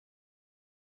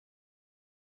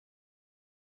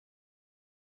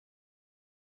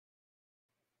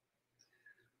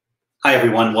Hi,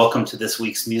 everyone. Welcome to this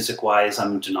week's MusicWise.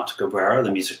 I'm Donato Cabrera,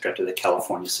 the music director of the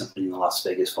California Symphony and the Las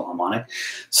Vegas Philharmonic.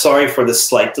 Sorry for this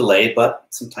slight delay, but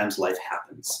sometimes life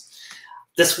happens.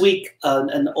 This week,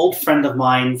 an old friend of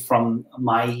mine from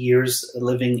my years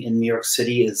living in New York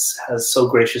City has so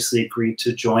graciously agreed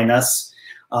to join us.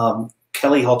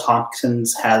 Kelly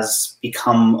Hall-Tompkins has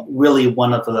become really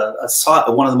one of the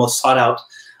most sought out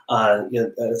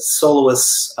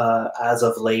soloists as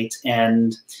of late,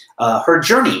 and her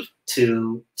journey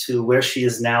to where she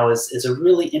is now is a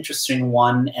really interesting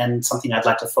one, and something I'd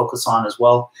like to focus on as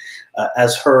well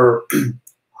as her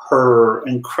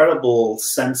incredible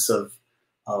sense of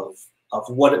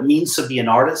what it means to be an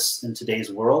artist in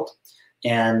today's world,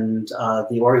 and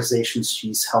the organizations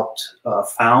she's helped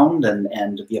found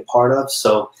and to be a part of.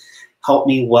 So help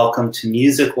me welcome to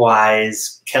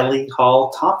MusicWise, Kelly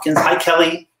Hall-Tompkins. Hi,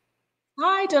 Kelly.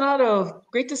 Hi, Donato.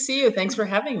 Great to see you. Thanks for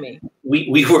having me.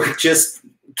 We were just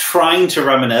trying to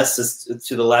reminisce as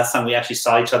to the last time we actually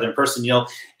saw each other in person. You know,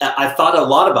 I've thought a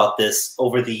lot about this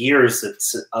over the years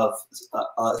since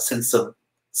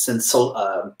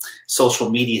social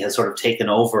media has sort of taken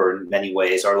over in many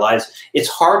ways our lives. It's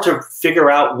hard to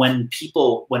figure out when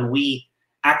we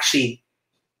actually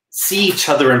see each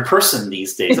other in person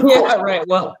these days. Yeah, right.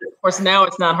 Well, of course, now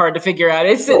it's not hard to figure out.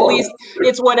 It's at least,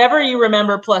 it's whatever you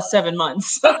remember plus 7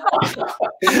 months.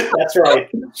 That's right.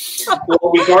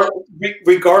 Well,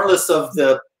 regardless of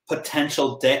the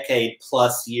potential decade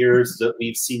plus years that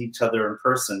we've seen each other in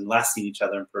person,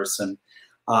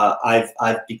 I've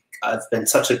been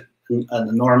such an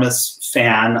enormous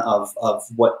fan of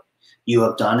what you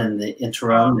have done in the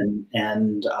interim,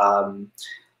 and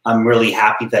I'm really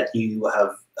happy that you have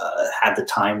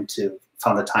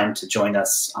found the time to join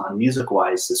us on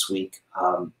MusicWise this week.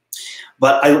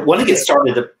 But I want to get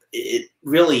started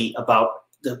really about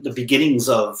the beginnings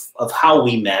of how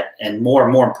we met, and more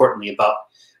importantly about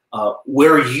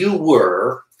where you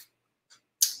were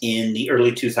in the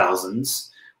early 2000s,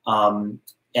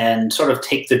 and sort of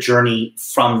take the journey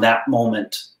from that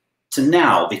moment to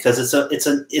now, because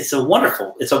it's a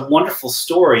wonderful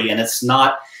story, and it's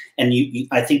not. And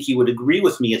I think you would agree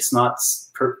with me. It's not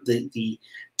the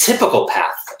typical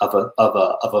path of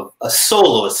a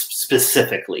soloist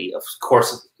specifically. Of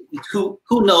course, who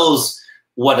knows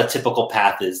what a typical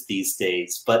path is these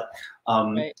days? But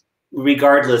right.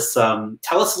 Regardless,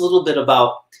 tell us a little bit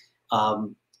about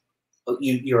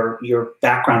your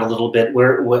background a little bit.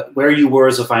 Where you were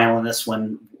as a violinist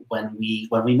when we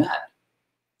met.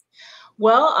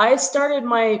 Well, I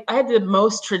had the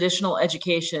most traditional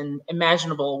education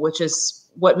imaginable, which is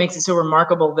what makes it so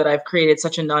remarkable that I've created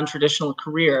such a non-traditional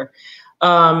career.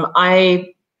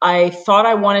 I thought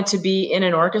I wanted to be in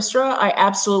an orchestra. I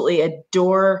absolutely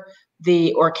adore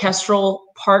the orchestral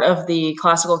part of the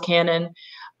classical canon.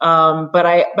 But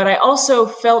I also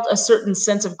felt a certain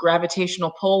sense of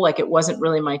gravitational pull, like it wasn't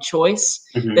really my choice,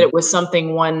 that it was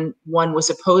something one was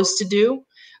supposed to do.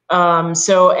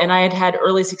 And I had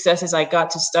early successes. I got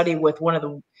to study with one of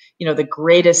the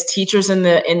greatest teachers in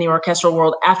the orchestral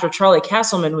world after Charlie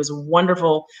Castleman, who was a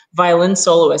wonderful violin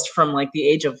soloist from like the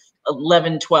age of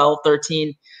 11, 12,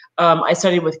 13. I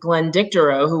studied with Glenn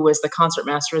Dicterow, who was the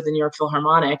concertmaster of the New York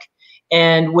Philharmonic.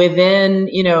 And within,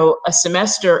 a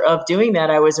semester of doing that,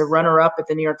 I was a runner-up at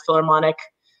the New York Philharmonic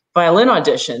violin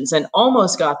auditions and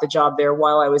almost got the job there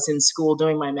while I was in school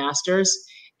doing my master's.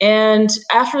 And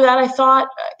after that, I thought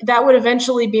that would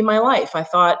eventually be my life. I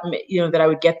thought, that I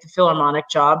would get the Philharmonic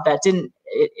job. That didn't,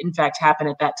 in fact, happen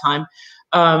at that time.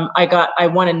 I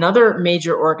won another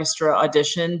major orchestra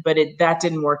audition, but that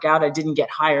didn't work out. I didn't get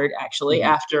hired actually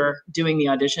after doing the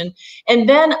audition. And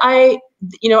then I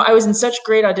was in such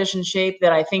great audition shape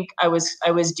that I think I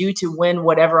was due to win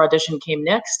whatever audition came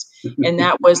next, and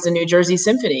that was the New Jersey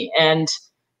Symphony. And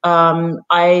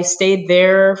I stayed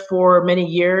there for many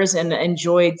years and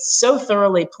enjoyed so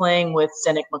thoroughly playing with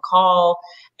Zdeněk McCall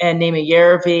and Naima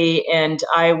Järvi. And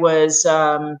I was,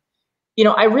 I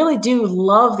really do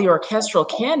love the orchestral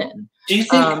canon. Do you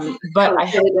think?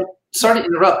 Sorry to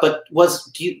interrupt, but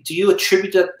do you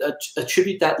attribute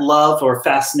that love or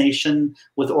fascination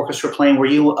with orchestra playing? Were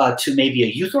you to maybe a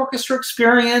youth orchestra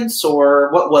experience,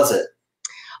 or what was it?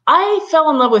 I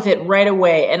fell in love with it right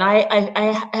away, and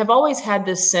I have always had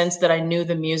this sense that I knew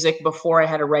the music before I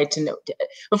had a right to know,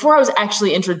 before I was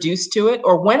actually introduced to it,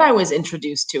 or when I was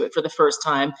introduced to it for the first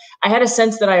time. I had a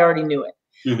sense that I already knew it.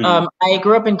 I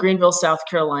grew up in Greenville, South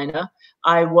Carolina.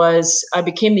 I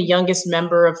became the youngest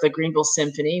member of the Greenville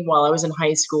Symphony while I was in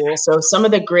high school. So some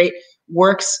of the great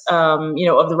works, of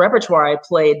the repertoire I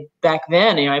played back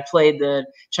then. I played the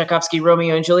Tchaikovsky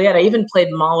Romeo and Juliet. I even played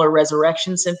Mahler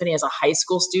Resurrection Symphony as a high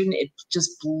school student. It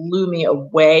just blew me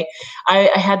away. I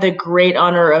had the great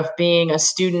honor of being a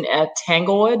student at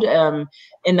Tanglewood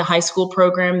in the high school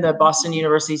program, the Boston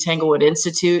University Tanglewood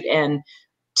Institute, and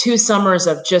 2 summers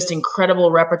of just incredible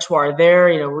repertoire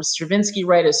there. Stravinsky,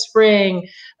 Rite of Spring,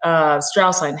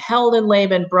 Strauss, Ein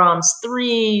Heldenleben, Brahms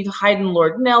 3, Haydn,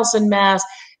 Lord Nelson Mass,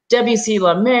 Debussy,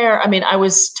 La Mer. I mean, I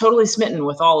was totally smitten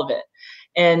with all of it.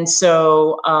 And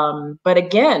so, but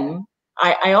again,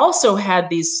 I also had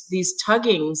these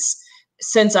tuggings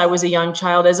since I was a young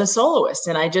child as a soloist.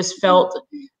 And I just felt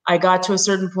I got to a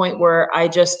certain point where I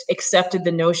just accepted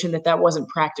the notion that wasn't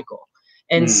practical.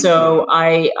 And so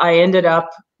I ended up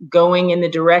going in the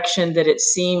direction that it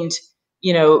seemed,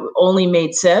 only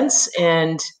made sense.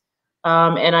 And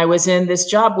I was in this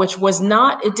job, which was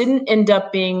not, it didn't end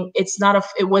up being,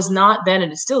 it was not then,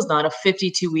 and it still is not, a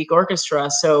 52-week orchestra.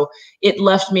 So it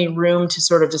left me room to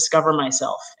sort of discover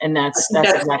myself. And that's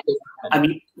exactly what happened. I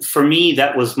mean, for me,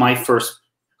 that was my first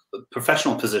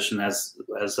professional position as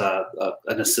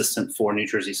an assistant for New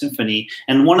Jersey Symphony.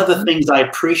 And one of the things I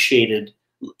appreciated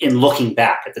in looking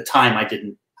back, at the time, I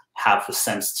didn't have the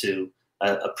sense to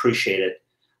appreciate it.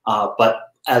 But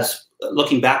as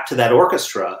looking back to that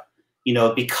orchestra,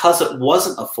 because it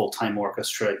wasn't a full-time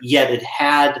orchestra, yet it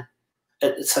had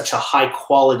such a high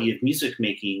quality of music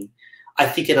making, I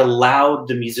think it allowed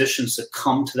the musicians to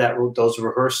come to those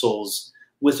rehearsals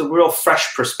with a real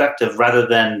fresh perspective rather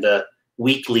than the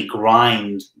weekly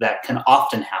grind that can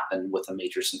often happen with a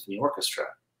major symphony orchestra.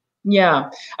 Yeah,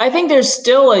 I think there's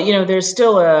still a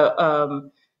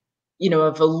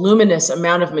voluminous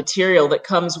amount of material that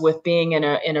comes with being in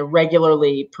a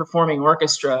regularly performing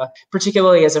orchestra,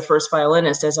 particularly as a first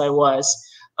violinist, as I was.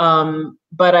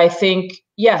 But I think,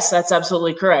 yes, that's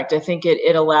absolutely correct. I think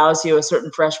it allows you a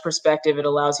certain fresh perspective. It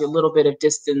allows you a little bit of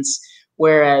distance,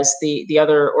 whereas the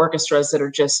other orchestras that are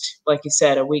just, like you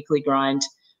said, a weekly grind,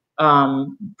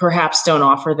 perhaps don't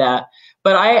offer that.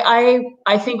 But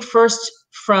I think first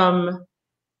from,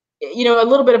 a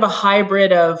little bit of a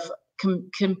hybrid of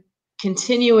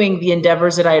continuing the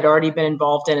endeavors that I had already been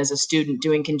involved in as a student,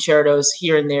 doing concertos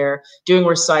here and there, doing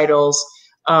recitals,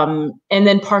 and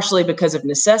then partially because of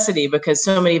necessity, because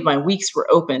so many of my weeks were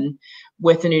open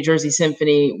with the New Jersey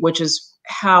Symphony, which is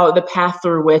how the path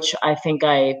through which I think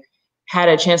I had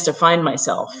a chance to find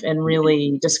myself and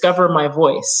really discover my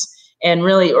voice, and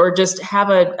really, or just have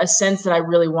a sense that I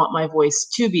really want my voice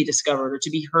to be discovered or to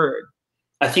be heard.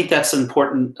 I think that's an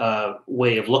important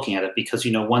way of looking at it, because,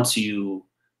 once you,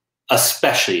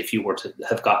 especially if you were to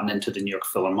have gotten into the New York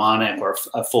Philharmonic or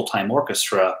a full-time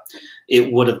orchestra,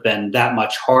 it would have been that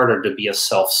much harder to be a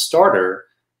self-starter,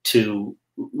 to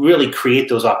really create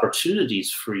those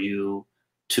opportunities for you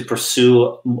to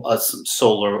pursue a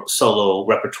solo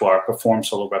repertoire, perform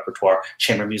solo repertoire,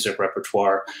 chamber music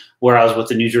repertoire. Whereas with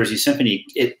the New Jersey Symphony,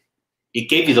 it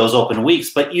gave you those open weeks,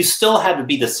 but you still had to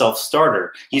be the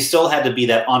self-starter. You still had to be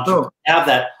that have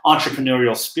that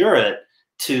entrepreneurial spirit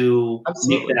to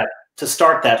make that, to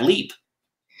start that leap.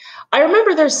 I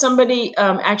remember there's somebody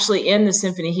actually in the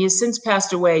symphony. He has since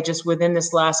passed away just within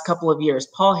this last couple of years,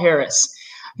 Paul Harris.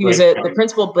 He was the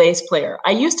principal bass player.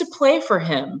 I used to play for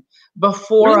him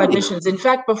before auditions. In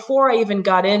fact, before I even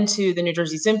got into the New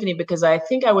Jersey Symphony, because I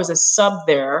think I was a sub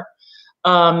there.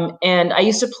 And I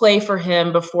used to play for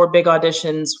him before big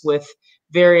auditions with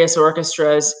various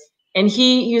orchestras. And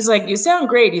he was like, "You sound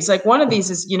great." He's like, "One of these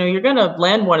is, you're going to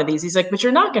land one of these." He's like, "But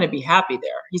you're not going to be happy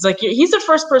there." He's like, he's the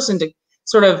first person to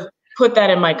sort of put that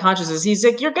in my consciousness. He's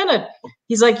like, "You'll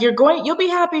be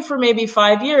happy for maybe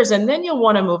 5 years and then you'll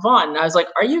want to move on." And I was like,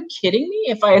 "Are you kidding me?"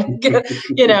 If I,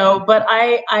 but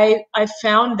I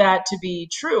found that to be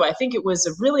true. I think it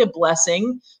was really a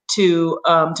blessing to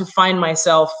find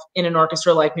myself in an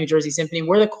orchestra like New Jersey Symphony,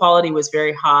 where the quality was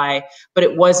very high, but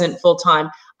it wasn't full time.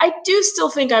 I do still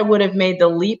think I would have made the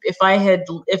leap if I had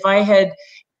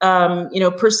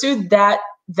pursued that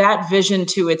vision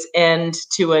to its end,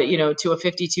 to a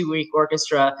 52-week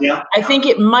orchestra. Yeah. I think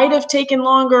it might have taken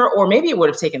longer, or maybe it would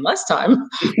have taken less time.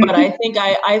 But I think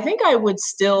I would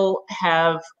still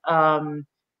have.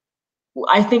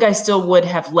 I think I still would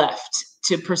have left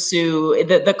to pursue.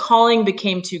 The calling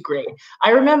became too great. I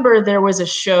remember there was a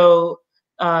show,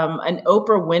 an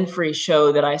Oprah Winfrey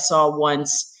show that I saw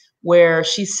once, where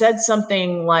she said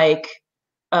something like,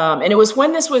 and it was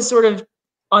when this was sort of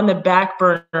on the back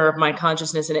burner of my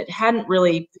consciousness, and it hadn't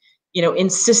really,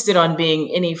 insisted on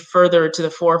being any further to the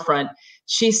forefront.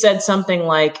 She said something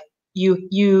like,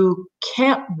 you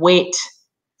can't wait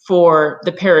for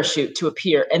the parachute to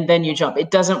appear and then you jump.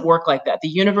 It doesn't work like that. The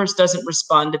universe doesn't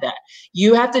respond to that.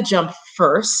 You have to jump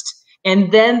first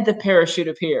and then the parachute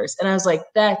appears. And I was like,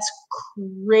 that's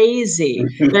crazy.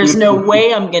 There's no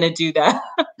way I'm going to do that.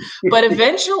 But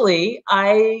eventually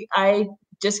I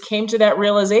just came to that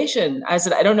realization. I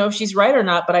said, I don't know if she's right or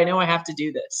not, but I know I have to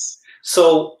do this.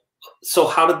 So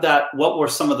how did that, what were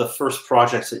some of the first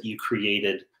projects that you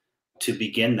created to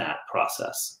begin that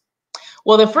process?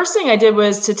 Well, the first thing I did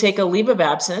was to take a leave of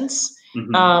absence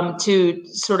to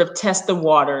sort of test the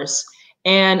waters.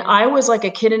 And I was like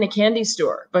a kid in a candy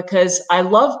store because I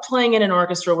love playing in an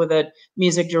orchestra with a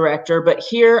music director, but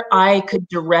here I could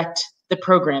direct the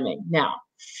programming now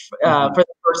for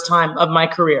the first time of my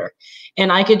career.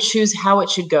 And I could choose how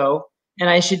it should go. And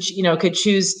I should, could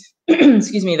choose,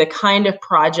 excuse me, the kind of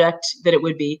project that it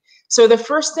would be. So the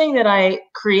first thing that I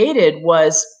created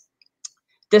was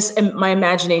my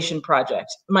imagination project.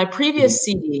 My previous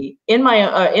CD in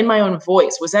my own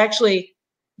voice was actually,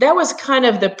 that was kind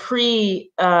of the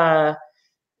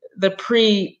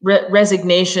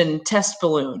pre-resignation test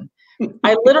balloon.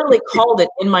 I literally called it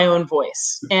In My Own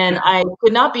Voice. And I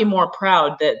could not be more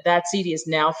proud that that CD is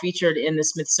now featured in the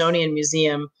Smithsonian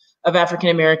Museum of African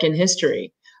American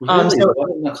History. Really?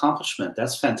 What an accomplishment.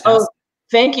 That's fantastic. Oh,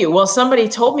 thank you. Well, somebody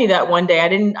told me that one day. I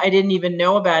didn't even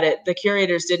know about it. The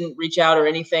curators didn't reach out or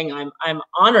anything. I'm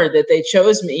honored that they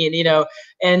chose me,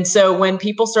 and so when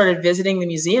people started visiting the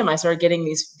museum, I started getting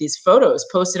these photos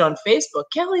posted on Facebook.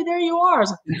 Kelly, there you are. I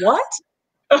was like, what?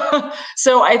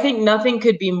 So I think nothing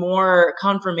could be more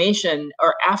confirmation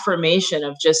or affirmation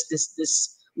of just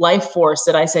this life force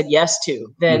that I said yes to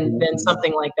than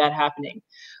something like that happening.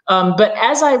 But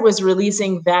as I was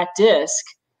releasing that disc,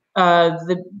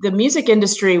 the music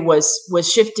industry was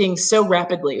shifting so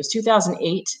rapidly. It was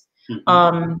 2008,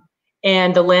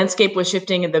 and the landscape was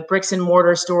shifting, and the bricks and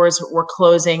mortar stores were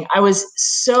closing. I was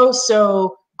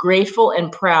so grateful and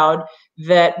proud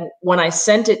that when I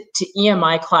sent it to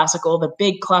EMI Classical, the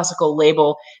big classical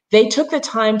label, they took the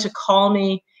time to call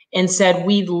me and said,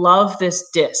 "We love this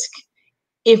disc.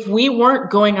 If we weren't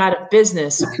going out of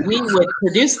business, we would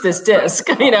produce this disc."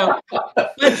 But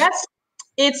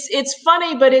it's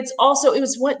funny, but it's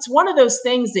one of those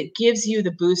things that gives you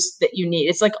the boost that you need.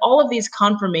 It's like all of these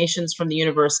confirmations from the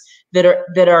universe that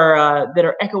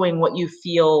are echoing what you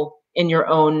feel in your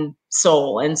own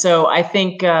soul. And so I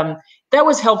think that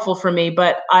was helpful for me,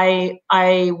 but I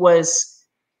was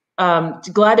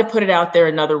glad to put it out there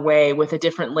another way with a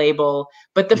different label.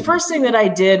 But the first thing that I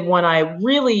did when I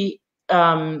really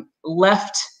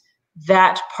left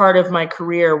that part of my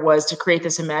career was to create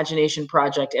this imagination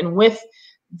project. And with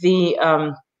the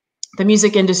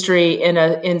music industry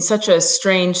in such a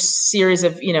strange series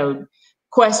of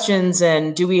questions,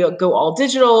 and do we go all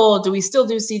digital? Do we still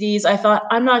do CDs? I thought,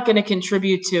 I'm not going to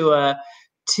contribute to a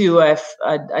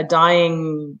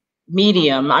dying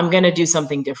medium. I'm going to do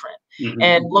something different.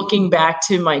 And looking back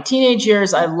to my teenage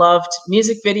years, I loved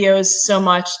music videos so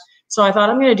much. So I thought,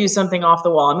 I'm going to do something off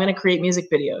the wall. I'm going to create music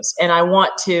videos. And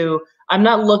I'm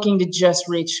not looking to just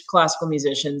reach classical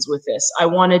musicians with this. I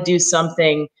want to do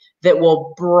something that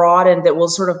will broaden, that will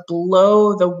sort of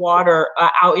blow the water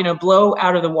blow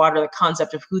out of the water the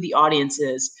concept of who the audience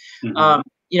is.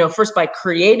 First by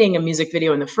creating a music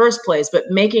video in the first place, but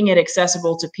making it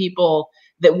accessible to people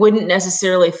that wouldn't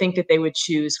necessarily think that they would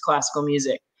choose classical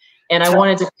music. And I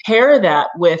wanted to pair that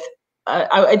with,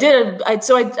 I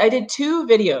did two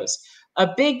videos, a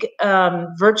big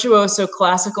virtuoso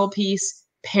classical piece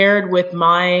paired with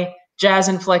my jazz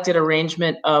inflected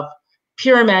arrangement of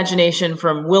Pure Imagination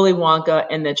from Willy Wonka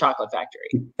and the Chocolate Factory.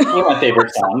 One of my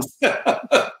favorite songs.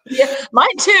 Yeah,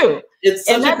 mine too.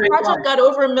 And that project got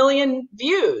over 1 million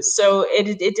views, so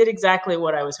it did exactly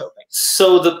what I was hoping.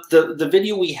 So the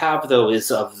video we have though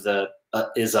is of the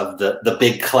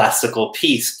big classical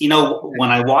piece. When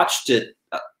I watched it,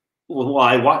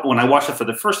 when I watched it for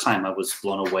the first time, I was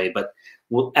blown away. But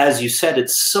as you said,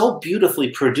 it's so beautifully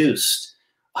produced.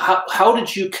 How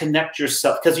did you connect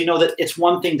yourself? Because that it's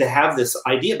one thing to have this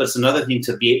idea, but it's another thing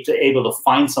to be able to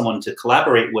find someone to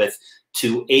collaborate with,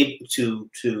 to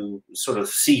sort of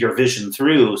see your vision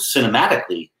through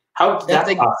cinematically. How did that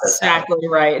process happen? Exactly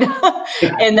right.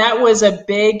 And that was a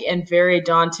big and very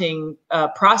daunting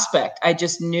prospect. I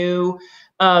just knew.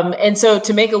 And so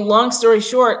to make a long story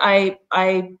short, I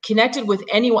connected with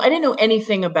anyone. I didn't know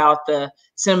anything about the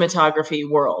cinematography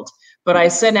world, but I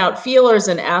sent out feelers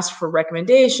and asked for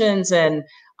recommendations. And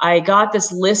I got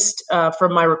this list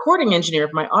from my recording engineer,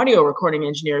 my audio recording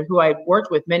engineer, who I'd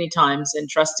worked with many times and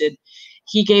trusted.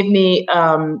 He gave me,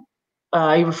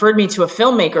 he referred me to a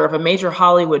filmmaker of a major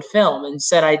Hollywood film and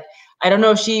said, I don't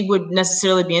know if she would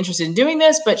necessarily be interested in doing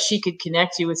this, but she could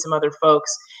connect you with some other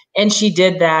folks. And she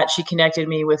did that. She connected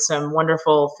me with some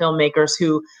wonderful filmmakers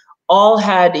who all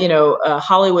had,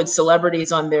 Hollywood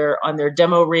celebrities on their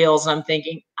demo reels. I'm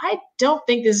thinking, I don't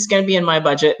think this is going to be in my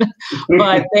budget,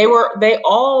 but they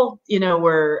all,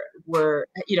 were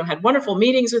had wonderful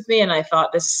meetings with me, and I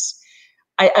thought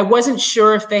I wasn't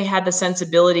sure if they had the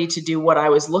sensibility to do what I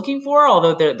was looking for,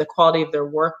 although the quality of their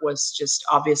work was just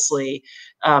obviously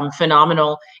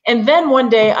phenomenal. And then one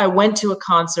day I went to a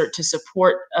concert to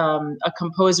support a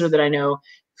composer that I know,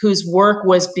 whose work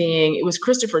it was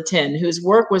Christopher Tin, whose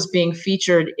work was being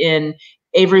featured in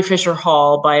Avery Fisher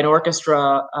Hall by an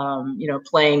orchestra,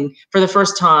 playing for the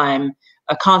first time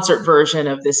a concert version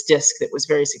of this disc that was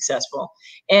very successful.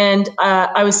 And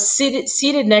I was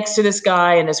seated next to this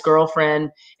guy and his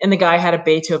girlfriend, and the guy had a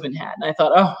Beethoven hat. And I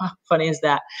thought, oh, how funny is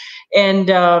that? And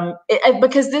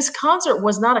because this concert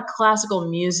was not a classical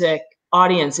music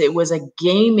audience, it was a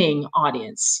gaming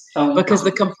audience, because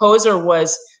the composer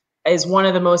is one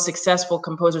of the most successful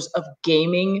composers of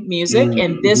gaming music.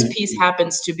 And this piece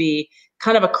happens to be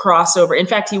kind of a crossover. In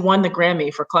fact, he won the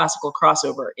Grammy for classical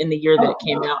crossover in the year that it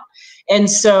came out. And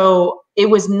so it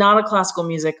was not a classical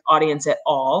music audience at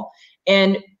all.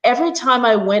 And every time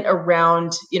I went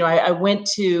around, I went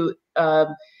to,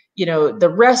 the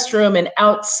restroom, and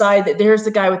outside, there's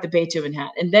the guy with the Beethoven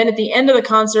hat. And then at the end of the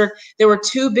concert, there were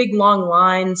two big long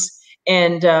lines,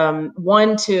 and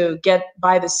one to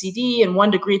buy the CD and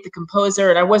one to greet the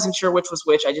composer. And I wasn't sure which was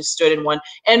which. I just stood in one.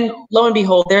 And lo and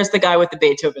behold, there's the guy with the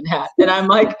Beethoven hat. And I'm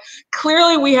like,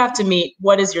 clearly we have to meet.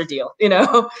 What is your deal?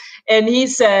 And he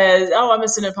says, oh, I'm a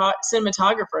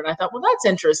cinematographer. And I thought, well, that's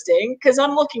interesting, because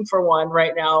I'm looking for one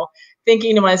right now,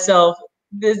 thinking to myself,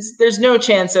 there's no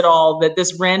chance at all that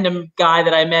this random guy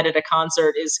that I met at a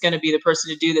concert is going to be the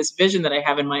person to do this vision that I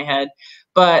have in my head.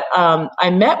 But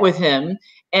I met with him,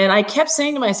 and I kept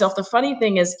saying to myself, the funny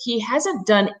thing is, he hasn't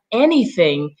done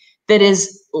anything that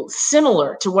is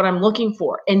similar to what I'm looking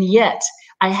for. And yet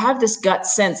I have this gut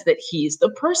sense that he's the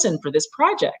person for this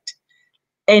project.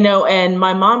 And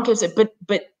my mom kept saying,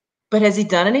 but has he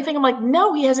done anything? I'm like,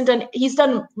 no, he hasn't done. He's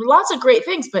done lots of great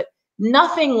things, but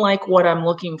nothing like what I'm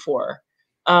looking for.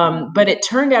 But it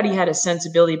turned out he had a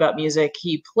sensibility about music.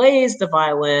 He plays the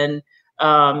violin.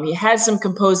 He has some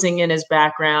composing in his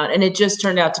background, and it just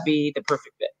turned out to be the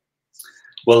perfect fit.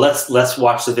 Well, let's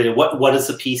watch the video. What is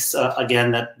the piece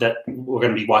again that we're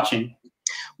going to be watching?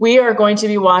 We are going to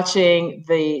be watching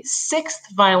the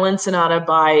 6th Violin Sonata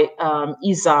by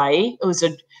Ysaÿe. It was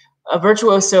a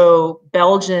virtuoso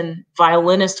Belgian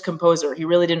violinist composer. He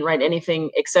really didn't write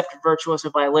anything except virtuoso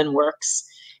violin works.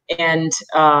 And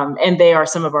they are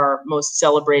some of our most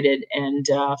celebrated and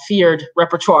feared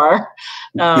repertoire,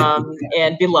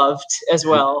 and beloved as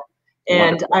well.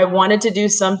 And I wanted to do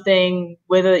something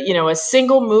with a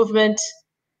single movement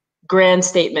grand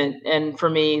statement. And for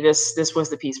me, this was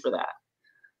the piece for that.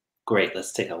 Great.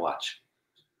 Let's take a watch.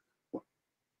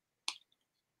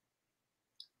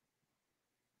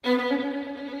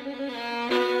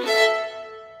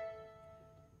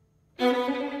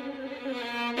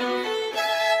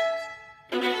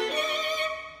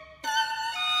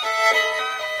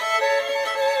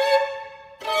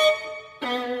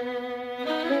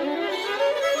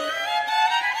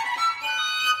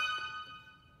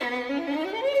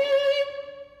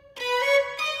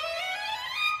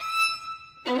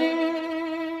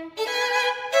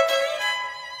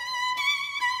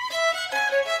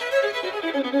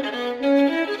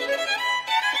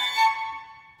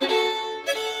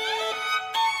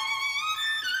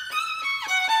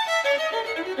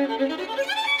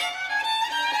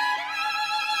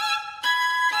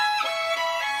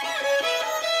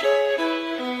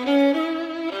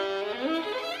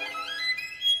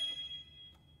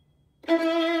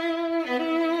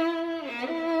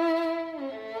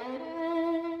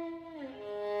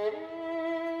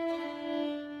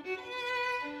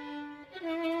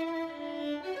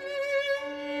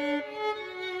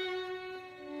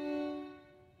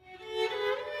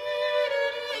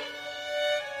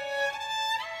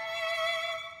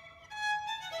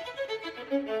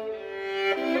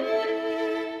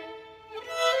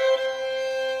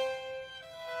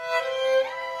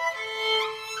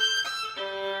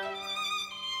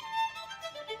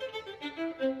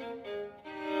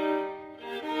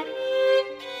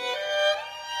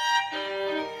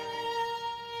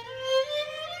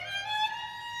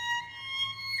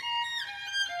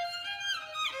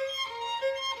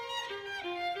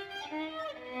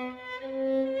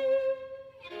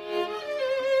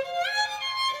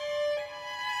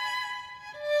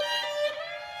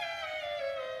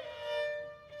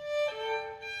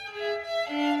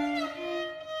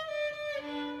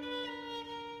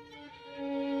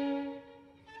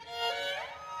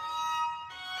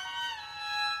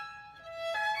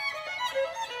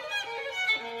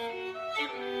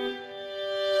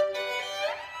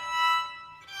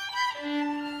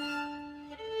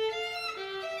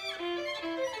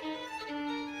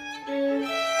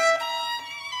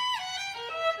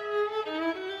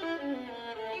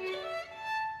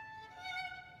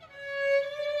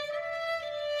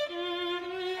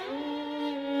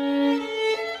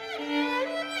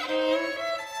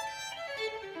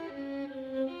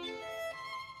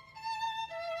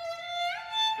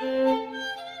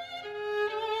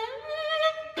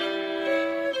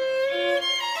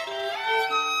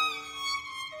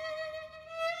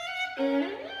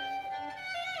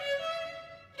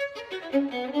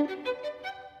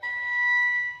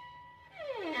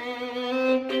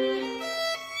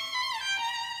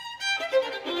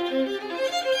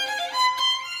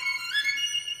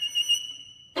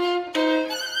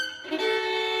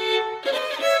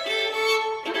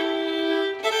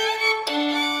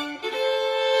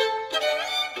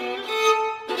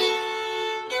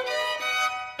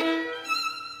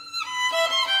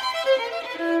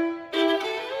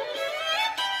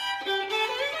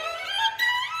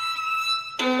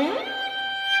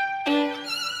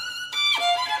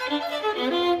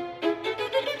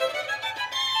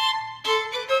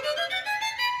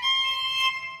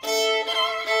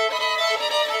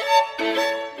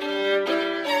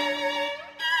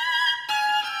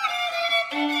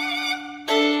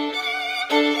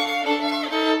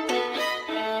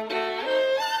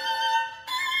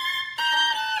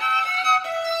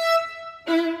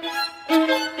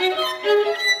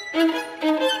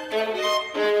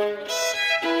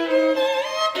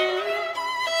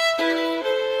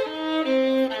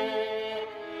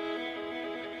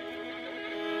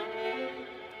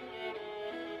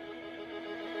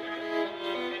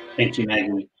 Thank you,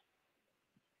 Maggie.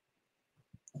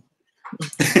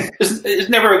 It's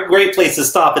never a great place to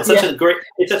stop. It's such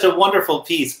it's such a wonderful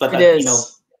piece. But you know,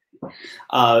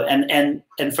 and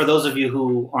for those of you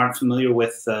who aren't familiar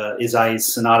with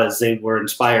Isai's sonatas, they were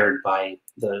inspired by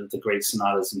the great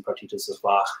sonatas and partitas of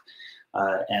Bach,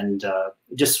 and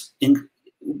just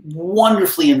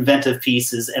wonderfully inventive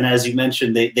pieces. And as you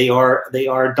mentioned, they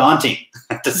are daunting,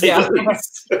 to say the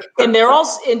least. And they're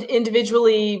also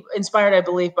individually inspired, I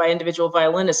believe, by individual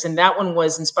violinists. And that one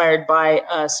was inspired by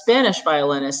a Spanish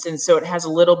violinist, and so it has a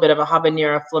little bit of a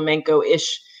habanera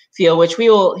flamenco-ish feel, which we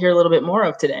will hear a little bit more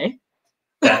of today.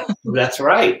 That's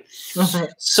right.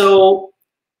 So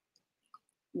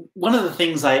one of the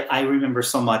things I remember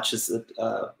so much is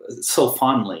that so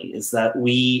fondly is that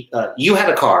you had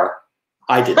a car,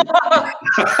 I didn't.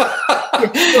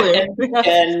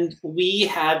 and we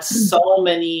had so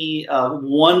many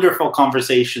wonderful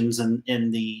conversations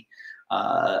in the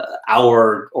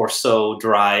hour or so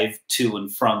drive to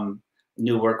and from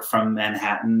Newark from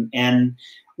Manhattan. And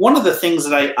one of the things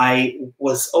that I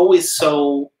was always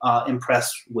so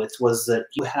impressed with was that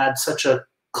you had such a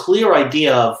clear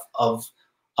idea of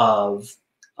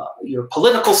your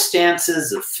political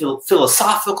stances, of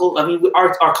philosophical. I mean,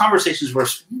 our conversations were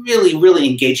really, really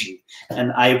engaging,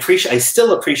 and I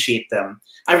still appreciate them.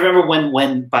 I remember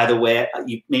when, by the way,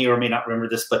 you may or may not remember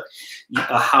this, but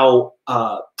how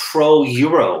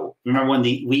pro-Euro. Remember when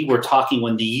we were talking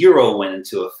when the Euro went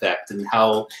into effect, and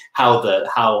how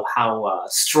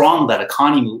strong that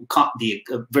economy,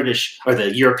 the British or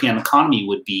the European economy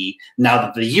would be now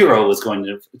that the Euro was going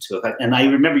into effect. And I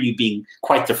remember you being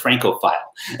quite the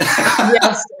Francophile.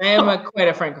 Yes, I am quite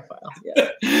a Francophile.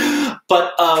 Yeah.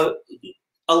 But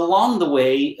along the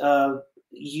way,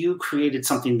 you created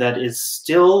something that is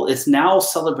now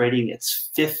celebrating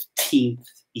its 15th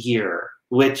year,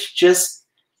 which just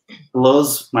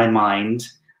blows my mind.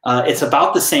 It's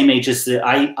about the same age as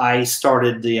I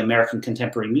started the American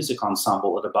Contemporary Music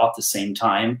Ensemble at about the same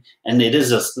time, and it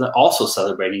is also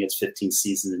celebrating its 15th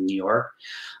season in New York.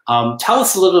 Tell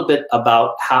us a little bit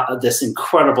about this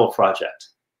incredible project.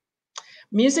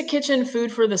 Music Kitchen, Food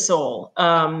for the Soul.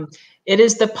 It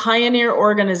is the pioneer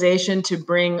organization to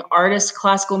bring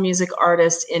classical music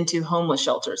artists into homeless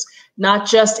shelters. Not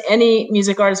just any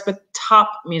music artists, but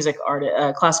top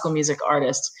classical music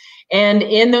artists. And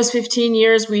in those 15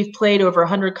 years, we've played over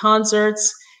 100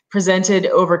 concerts, presented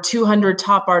over 200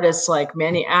 top artists like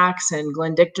Manny Axe and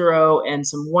Glenn Dicterow, and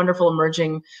some wonderful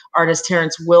emerging artists,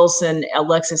 Terrence Wilson,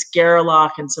 Alexis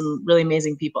Gerlach, and some really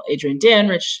amazing people, Adrian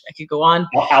Danrich, I could go on.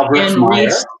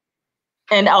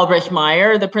 And Albrecht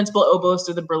Meyer, the principal oboist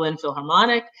of the Berlin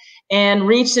Philharmonic, and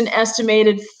reached an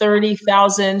estimated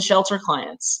 30,000 shelter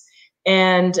clients.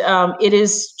 And it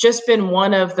has just been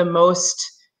one of the most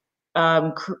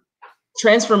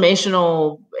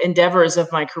transformational endeavors of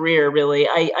my career, really.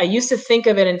 I used to think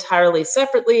of it entirely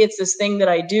separately. It's this thing that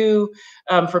I do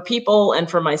for people and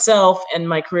for myself, and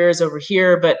my career is over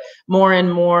here, but more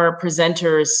and more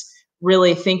presenters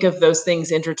really think of those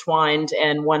things intertwined.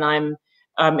 And when I'm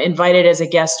invited as a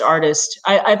guest artist,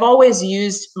 I've always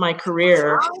used my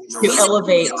career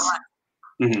to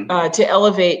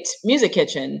elevate Music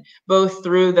Kitchen, both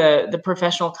through the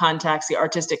professional contacts, the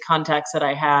artistic contacts that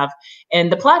I have,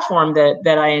 and the platform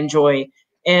that I enjoy.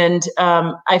 And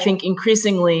I think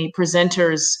increasingly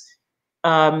presenters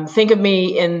think of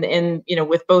me in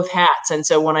with both hats. And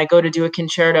so when I go to do a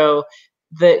concerto,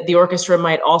 the orchestra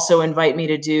might also invite me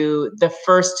to do the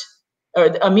first or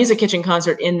a Music Kitchen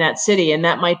concert in that city, and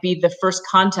that might be the first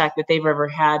contact that they've ever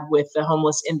had with the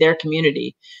homeless in their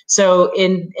community. So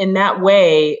in that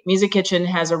way, Music Kitchen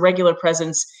has a regular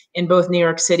presence in both New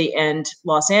York City and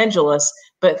Los Angeles,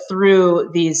 but through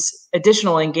these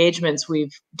additional engagements,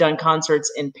 we've done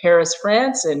concerts in Paris,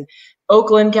 France, and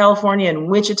Oakland, California, and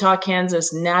Wichita,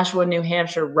 Kansas, Nashua, New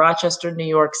Hampshire, Rochester, New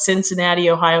York, Cincinnati,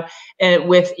 Ohio, and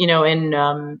with,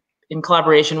 in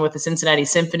collaboration with the Cincinnati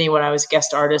Symphony when I was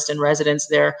guest artist in residence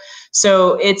there.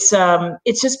 So it's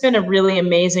just been a really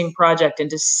amazing project. And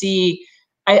to see,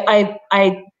 I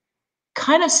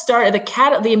kind of started,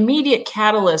 the immediate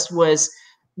catalyst was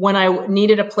when I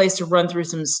needed a place to run through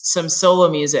some solo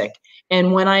music.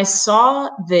 And when I saw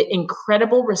the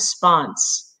incredible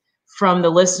response from the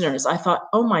listeners, I thought,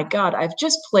 oh my God, I've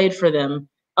just played for them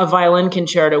a violin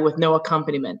concerto with no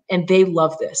accompaniment, and they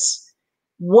love this.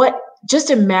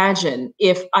 Just imagine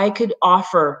if I could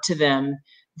offer to them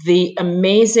the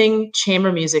amazing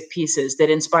chamber music pieces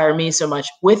that inspire me so much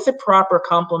with the proper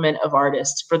complement of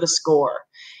artists for the score.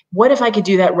 What if I could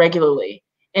do that regularly?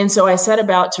 And so I set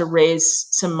about to raise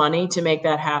some money to make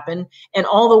that happen. And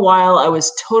all the while I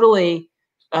was totally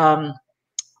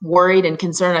worried and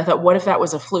concerned. I thought, what if that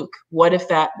was a fluke? What if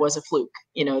that was a fluke?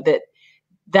 You know,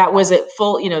 that was at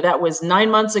full, you know, that was 9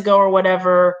 months ago or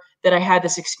whatever that I had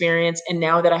this experience. And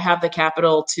now that I have the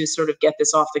capital to sort of get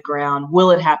this off the ground,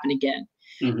 will it happen again?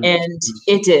 Mm-hmm. And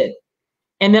it did.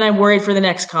 And then I worried for the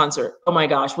next concert. Oh my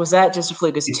gosh, was that just a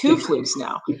fluke? It's two flukes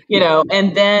now, you know,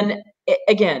 and then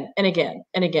again and again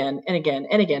and again and again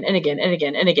and again and again and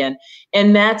again and again.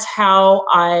 And that's how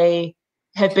I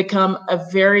have become a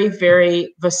very,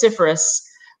 very vociferous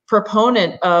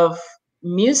proponent of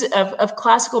music, of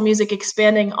classical music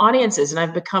expanding audiences. And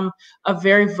I've become a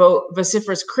very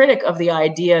vociferous critic of the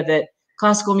idea that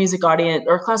classical music audience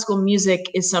or classical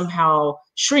music is somehow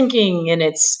shrinking in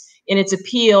its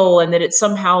appeal, and that it's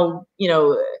somehow, you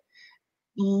know,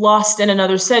 lost in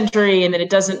another century, and that it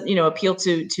doesn't, you know, appeal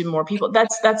to more people.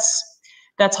 That's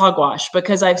hogwash,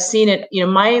 because I've seen it. You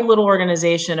know, my little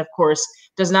organization, of course,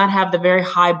 does not have the very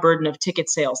high burden of ticket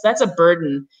sales. That's a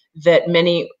burden that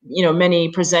many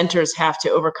presenters have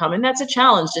to overcome, and that's a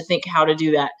challenge to think how to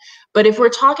do that. But if we're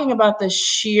talking about the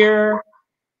sheer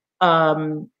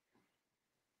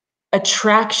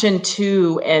attraction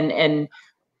to and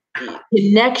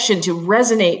connection to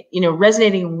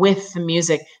resonating with the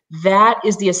music, that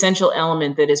is the essential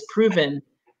element that is proven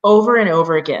over and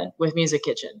over again with Music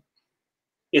Kitchen.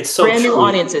 It's so brand true. New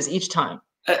audiences each time.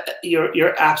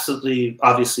 You're absolutely,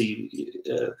 obviously,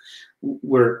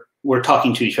 we're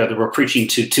talking to each other. We're preaching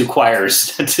to two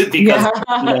choirs because you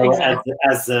know, exactly.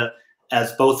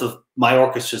 as both of my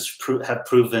orchestras have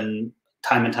proven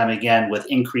time and time again, with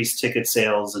increased ticket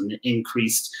sales and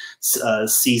increased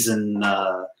season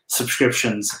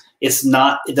subscriptions,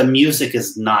 the music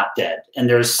is not dead, and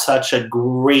there's such a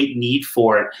great need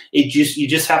for it. You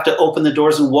just have to open the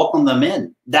doors and welcome them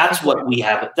in. That's what we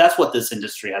have. That's what this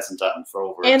industry hasn't done for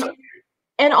over a decade.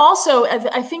 And also,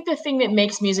 I think the thing that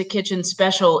makes Music Kitchen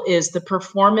special is the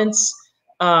performance.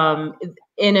 There's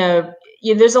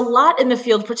a lot in the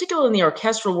field, particularly in the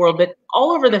orchestral world, but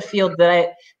all over the field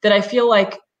that I feel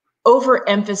like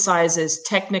overemphasizes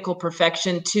technical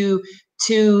perfection to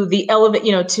the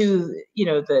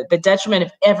the detriment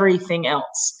of everything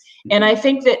else. And I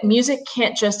think that music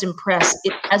can't just impress;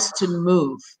 it has to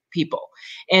move people,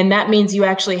 and that means you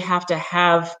actually have to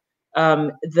have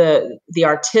the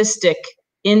artistic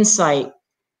insight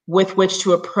with which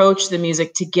to approach the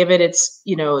music, to give it its,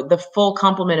 you know, the full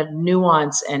complement of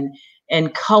nuance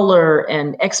and color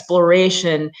and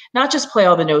exploration, not just play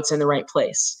all the notes in the right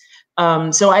place.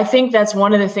 So I think that's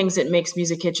one of the things that makes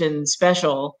Music Kitchen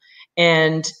special.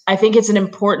 And I think it's an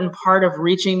important part of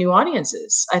reaching new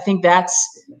audiences. I think that's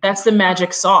the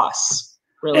magic sauce,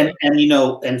 really. And you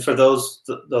know, and for those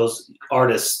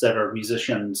artists that are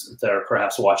musicians that are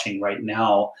perhaps watching right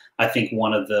now, I think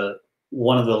one of the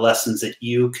lessons that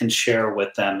you can share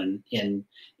with them in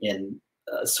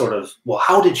sort of, well,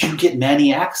 how did you get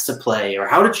Manny Axe to play, or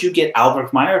how did you get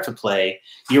Albert Meyer to play?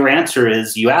 Your answer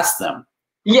is you asked them.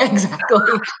 Yeah, exactly.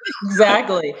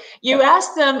 Exactly. You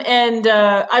ask them. And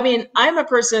I mean, I'm a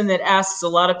person that asks a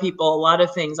lot of people a lot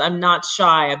of things. I'm not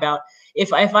shy about,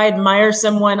 if I admire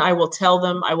someone, I will tell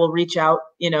them, I will reach out,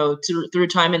 you know, through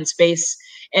time and space.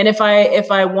 And if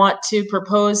I want to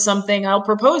propose something, I'll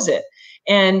propose it.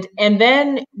 And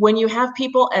then when you have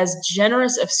people as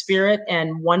generous of spirit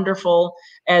and wonderful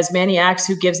as Manny Axe,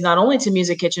 who gives not only to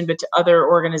Music Kitchen, but to other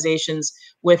organizations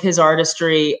with his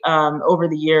artistry over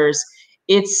the years,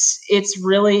 it's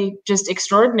really just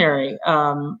extraordinary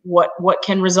what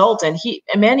can result. And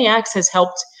Manny Axe has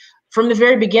helped from the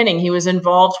very beginning. He was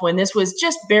involved when this was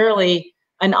just barely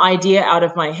an idea out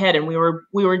of my head, and we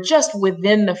were just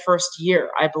within the first year,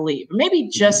 I believe, maybe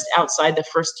just outside the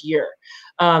first year.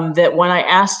 That when I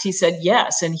asked, he said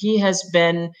yes. And he has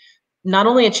been not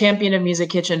only a champion of Music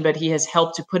Kitchen, but he has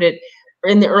helped to put it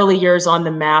in the early years on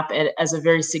the map as a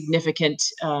very significant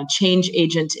change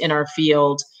agent in our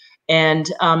field.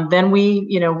 And then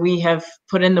we have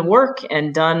put in the work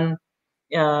and done,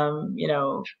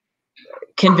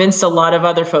 convinced a lot of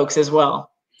other folks as well.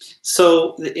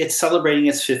 So it's celebrating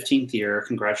its 15th year.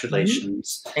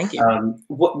 Congratulations. Mm-hmm. Thank you.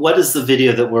 What is the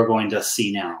video that we're going to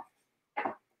see now?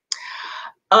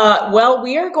 Well,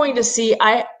 we are going to see,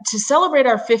 to celebrate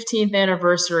our 15th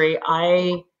anniversary,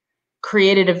 I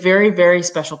created a very, very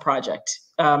special project.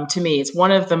 To me, it's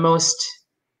one of the most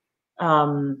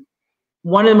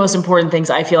important things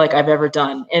I feel like I've ever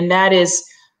done. And that is,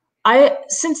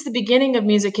 since the beginning of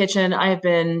Music Kitchen, I have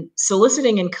been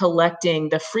soliciting and collecting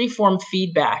the free-form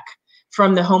feedback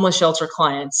from the homeless shelter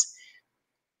clients.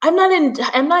 I'm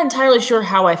not entirely sure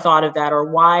how I thought of that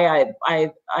or why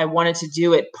I wanted to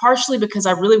do it. Partially because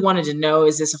I really wanted to know,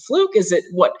 is this a fluke? Is it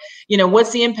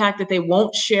what's the impact that they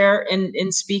won't share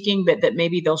in speaking, but that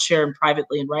maybe they'll share in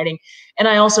privately in writing? And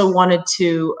I also wanted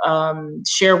to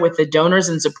share with the donors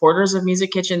and supporters of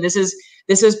Music Kitchen. This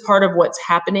is part of what's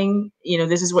happening.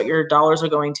 This is what your dollars are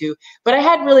going to. But I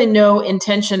had really no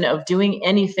intention of doing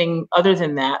anything other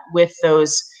than that with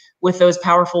those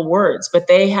powerful words, but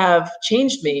they have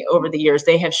changed me over the years.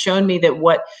 They have shown me that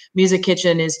what Music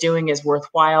Kitchen is doing is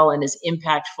worthwhile and is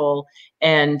impactful,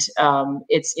 and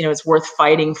it's worth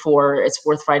fighting for. It's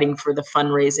worth fighting for the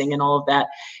fundraising and all of that.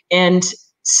 And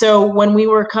so when we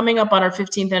were coming up on our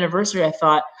 15th anniversary, I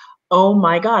thought, oh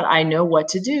my God, I know what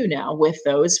to do now with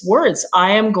those words.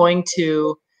 I am going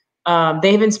to.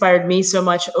 They've inspired me so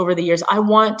much over the years. I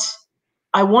want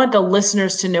the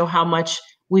listeners to know how much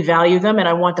we value them, and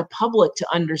I want the public to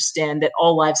understand that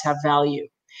all lives have value,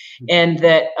 and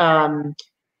that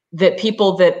that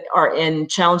people that are in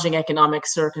challenging economic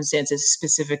circumstances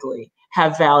specifically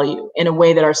have value in a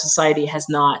way that our society has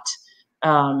not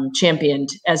championed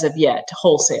as of yet,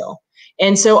 wholesale.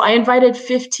 And so I invited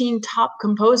 15 top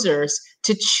composers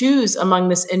to choose among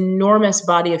this enormous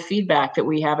body of feedback that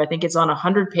we have. I think it's on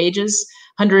 100 pages,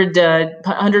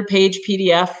 100 page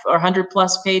PDF, or 100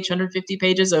 plus page, 150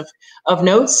 pages of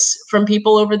notes from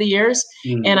people over the years.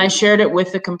 And I shared it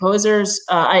with the composers.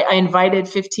 I invited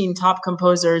 15 top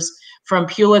composers, from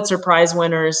Pulitzer Prize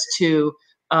winners to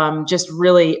just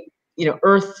really,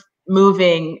 earth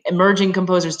moving, emerging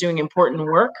composers doing important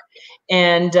work.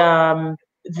 And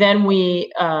then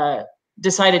we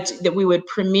decided that we would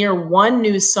premiere one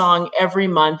new song every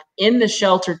month in the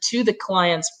shelter to the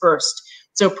clients first.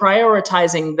 So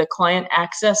prioritizing the client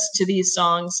access to these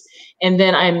songs. And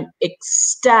then I'm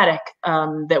ecstatic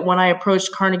that when I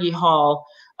approached Carnegie Hall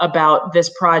about this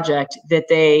project, that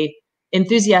they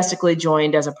enthusiastically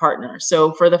joined as a partner.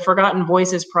 So for the Forgotten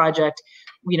Voices project,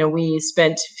 we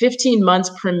spent 15 months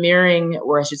premiering,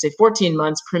 or I should say 14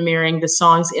 months premiering the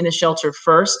songs in the shelter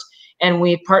first. And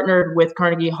we partnered with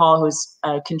Carnegie Hall, who's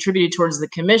contributed towards the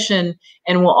commission,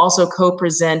 and will also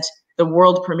co-present the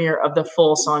world premiere of the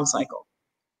full song cycle.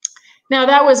 Now,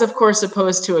 that was, of course,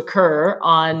 supposed to occur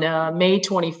on May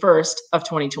 21st of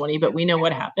 2020, but we know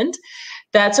what happened.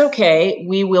 That's okay.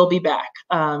 We will be back.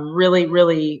 Really,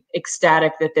 really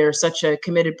ecstatic that they're such a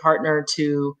committed partner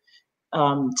to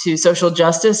social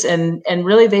justice, and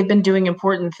really they've been doing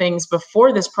important things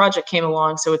before this project came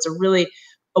along. So it's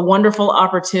a wonderful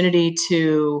opportunity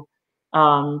to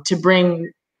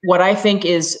bring what I think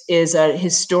is a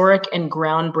historic and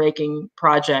groundbreaking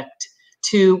project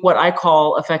to what I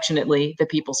call affectionately the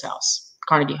People's House,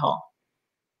 Carnegie Hall.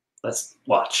 Let's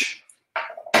watch.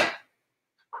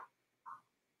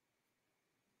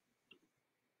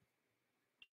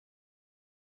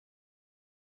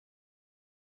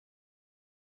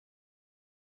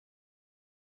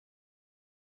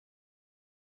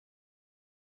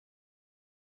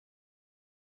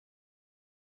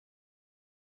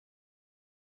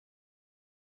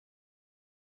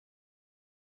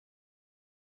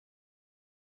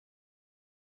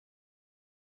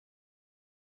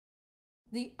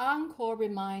 The encore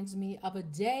reminds me of a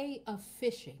day of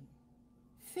fishing.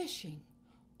 Fishing,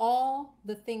 all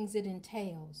the things it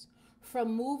entails,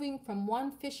 from moving from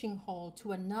one fishing hole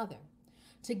to another,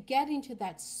 to getting to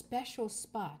that special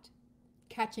spot,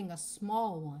 catching a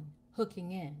small one,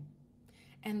 hooking in,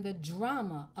 and the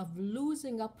drama of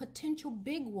losing a potential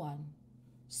big one,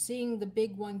 seeing the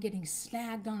big one getting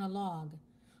snagged on a log,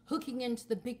 hooking into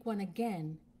the big one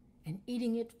again, and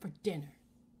eating it for dinner.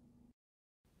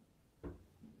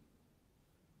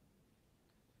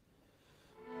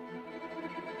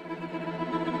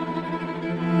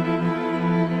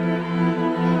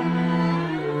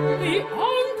 The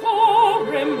encore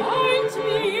reminds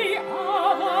me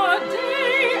of a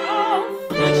day of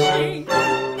fishing.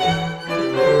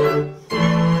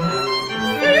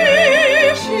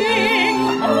 Fishing,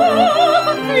 all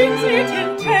the things it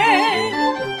entails.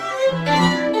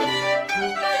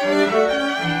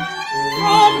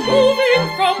 From moving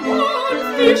from one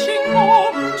fishing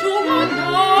hole to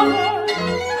another,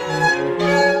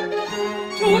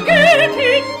 to get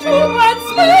into that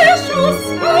special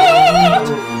spot,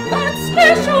 that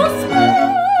special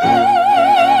spot,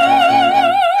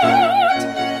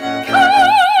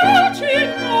 catching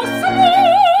a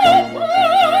small one,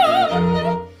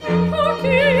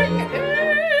 hooking in,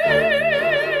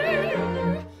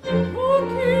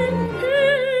 hooking in.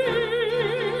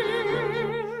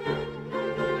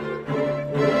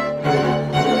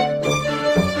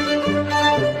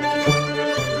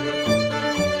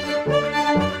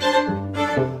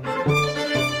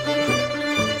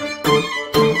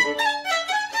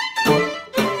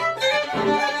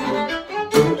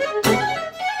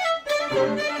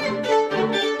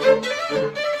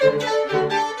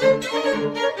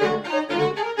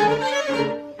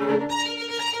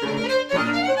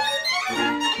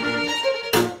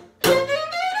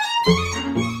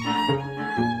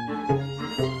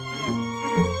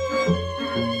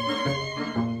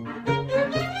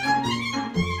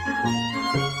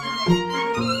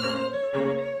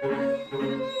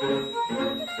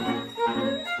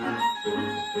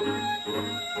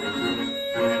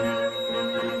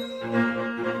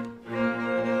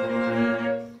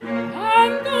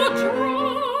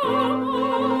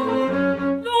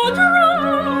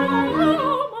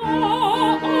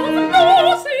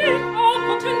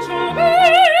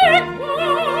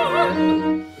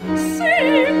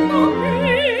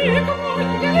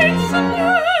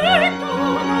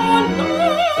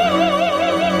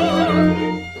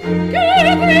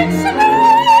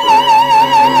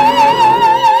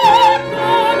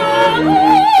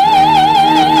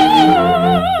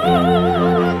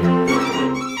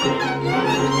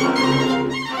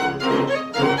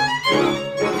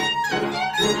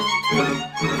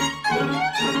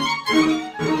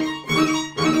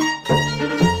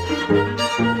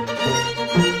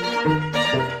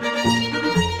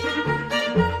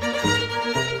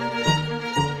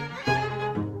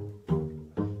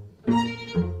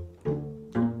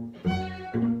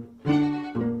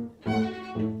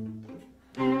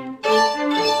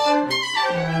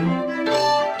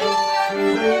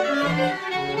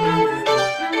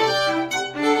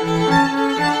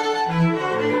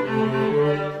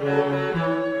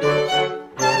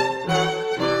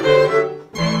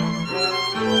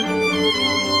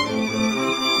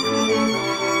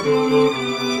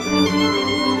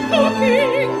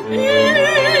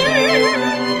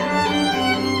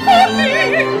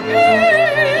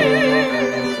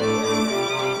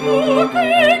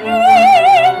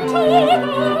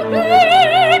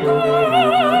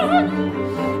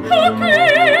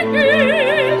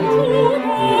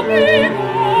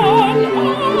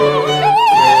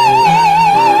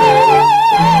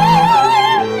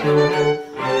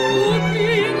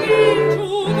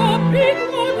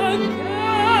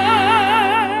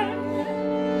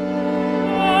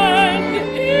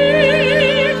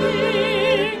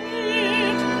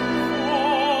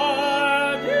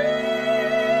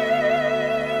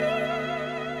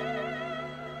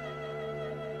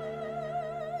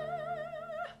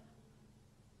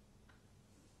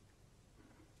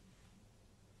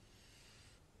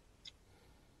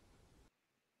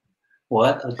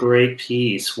 What a great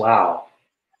piece. Wow.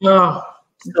 Oh,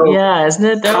 So, yeah, isn't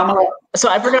it? Kamala, So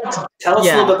I forgot to tell us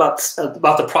a little bit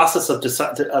about the process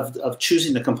of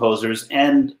choosing the composers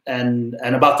and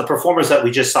about the performers that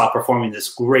we just saw performing this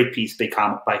great piece by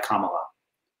Kamala.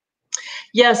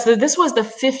 Yes, so this was the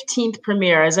 15th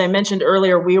premiere. As I mentioned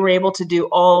earlier, we were able to do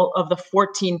all of the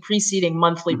 14 preceding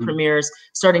monthly premieres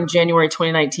starting January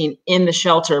 2019 in the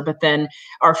shelter, but then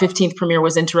our 15th premiere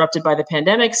was interrupted by the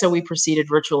pandemic, so we proceeded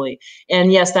virtually.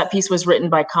 And yes, that piece was written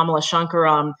by Kamala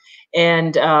Shankaram,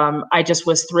 and I just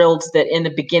was thrilled that in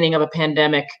the beginning of a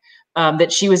pandemic,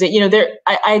 that she was,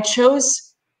 I chose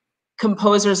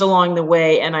composers along the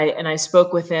way, and I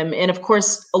spoke with them, and of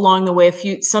course along the way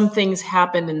some things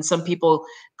happened and some people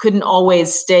couldn't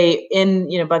always stay in.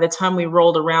 By the time we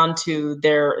rolled around to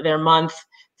their month,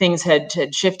 things had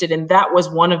shifted, and that was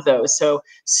one of those. So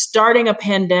starting a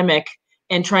pandemic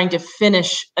and trying to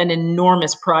finish an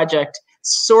enormous project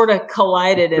sort of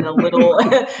collided in a little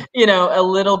a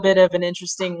little bit of an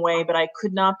interesting way, but I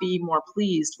could not be more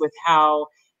pleased with how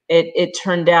it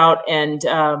turned out. And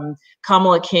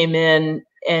Kamala came in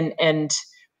and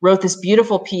wrote this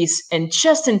beautiful piece, and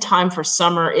just in time for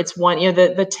summer. It's one,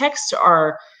 the texts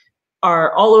are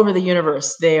all over the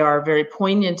universe. They are very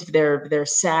poignant. They're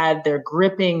sad. They're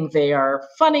gripping. They are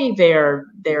funny. They're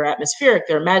atmospheric.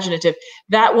 They're imaginative.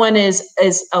 That one is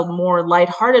a more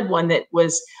lighthearted one that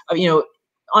was,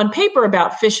 on paper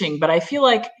about fishing, but I feel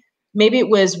like maybe it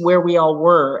was where we all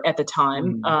were at the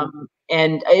time.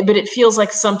 But it feels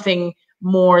like something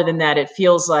more than that. It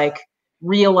feels like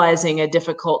realizing a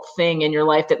difficult thing in your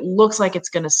life that looks like it's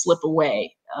going to slip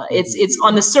away. It's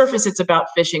on the surface, it's about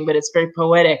fishing, but it's very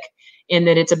poetic in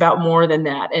that it's about more than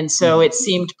that. And so it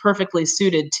seemed perfectly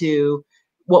suited to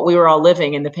what we were all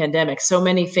living in the pandemic. So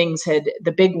many things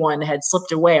the big one had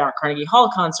slipped away. Our Carnegie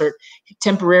Hall concert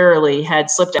temporarily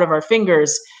had slipped out of our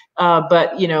fingers.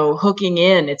 But hooking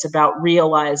in, it's about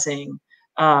realizing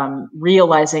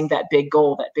that big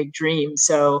goal, that big dream.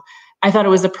 So I thought it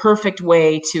was the perfect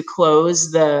way to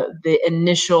close the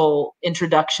initial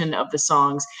introduction of the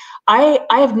songs. I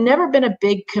have never been a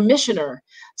big commissioner,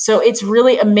 so it's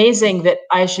really amazing that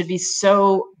I should be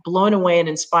so blown away and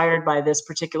inspired by this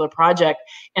particular project.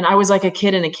 And I was like a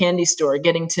kid in a candy store,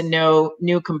 getting to know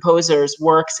new composers'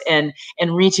 works and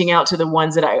reaching out to the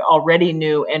ones that I already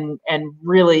knew, and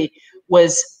really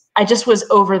I just was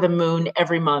over the moon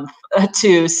every month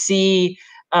to see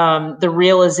the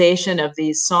realization of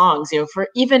these songs. For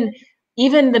even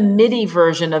the MIDI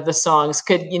version of the songs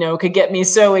could get me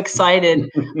so excited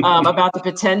about the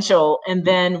potential. And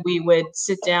then we would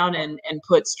sit down and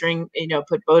put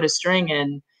bow to string,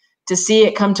 and to see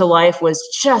it come to life was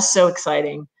just so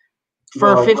exciting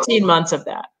for 15 months of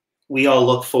that. We all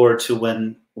look forward to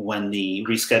when the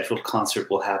rescheduled concert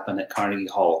will happen at Carnegie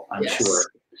Hall, I'm sure.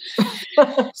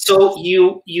 So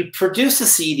you produce a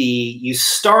CD, you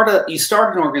start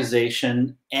an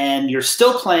organization, and you're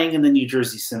still playing in the New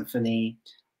Jersey Symphony.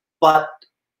 But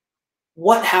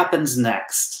what happens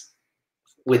next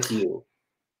with you?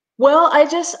 Well, I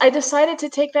decided to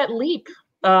take that leap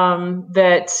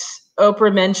that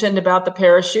Oprah mentioned about the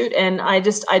parachute, and I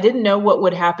didn't know what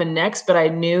would happen next, but I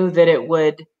knew that it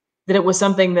was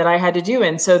something that I had to do.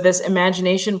 And so this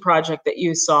imagination project that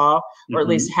you saw, or at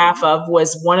least half of,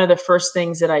 was one of the first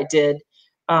things that I did.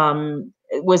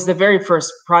 It was the very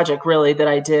first project really that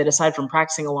I did, aside from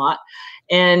practicing a lot.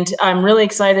 And I'm really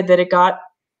excited that it got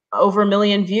over 1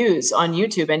 million views on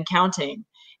YouTube and counting.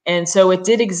 And so it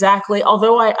did exactly,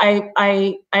 although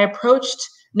I approached,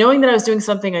 knowing that I was doing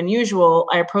something unusual,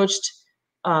 I approached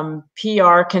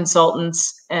PR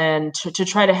consultants and to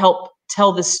try to help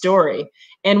tell this story.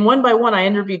 And one by one, I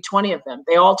interviewed 20 of them.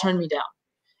 They all turned me down,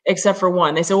 except for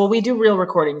one. They said, well, we do real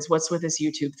recordings. What's with this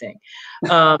YouTube thing?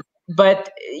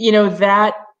 But,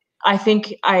 that I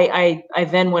think I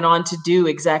then went on to do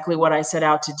exactly what I set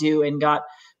out to do and got,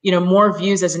 more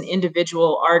views as an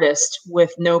individual artist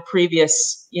with no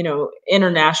previous,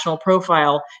 international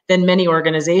profile than many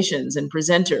organizations and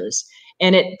presenters.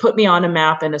 And it put me on a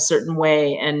map in a certain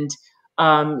way and,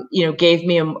 gave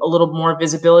me a little more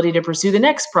visibility to pursue the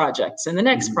next projects and the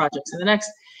next projects and the next.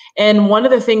 And one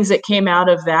of the things that came out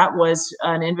of that was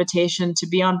an invitation to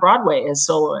be on Broadway as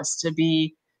soloist, to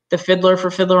be the fiddler for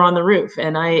Fiddler on the Roof.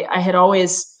 And I had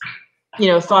always,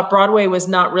 thought Broadway was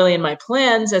not really in my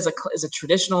plans as a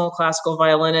traditional classical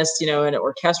violinist, an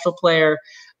orchestral player.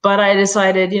 But I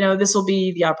decided, this will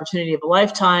be the opportunity of a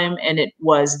lifetime. And it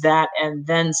was that and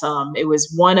then some. It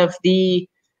was one of the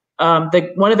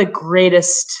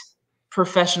greatest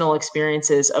professional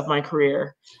experiences of my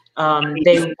career.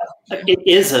 We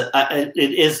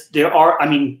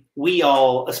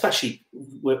all, especially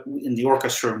in the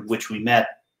orchestra in which we met,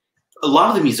 a lot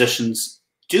of the musicians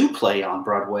do play on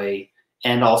Broadway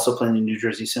and also play in the New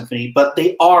Jersey Symphony, but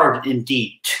they are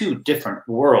indeed two different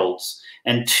worlds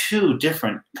and two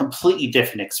completely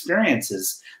different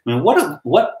experiences. I mean,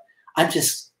 I'm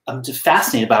just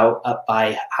fascinated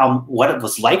by what it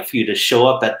was like for you to show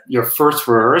up at your first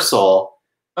rehearsal.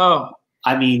 Oh,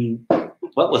 I mean,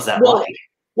 what was that like?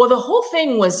 Well, the whole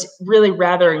thing was really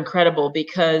rather incredible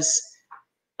because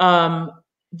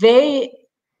they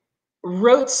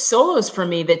wrote solos for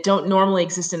me that don't normally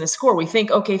exist in a score. We think,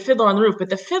 okay, Fiddler on the Roof,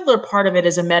 but the fiddler part of it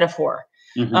is a metaphor.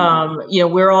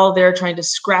 We're all there trying to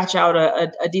scratch out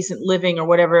a decent living or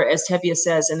whatever, as Tevye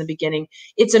says in the beginning.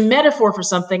 It's a metaphor for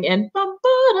something, and bum,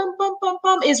 ba-dum, bum, bum,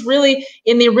 bum is really,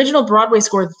 in the original Broadway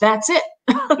score, that's it.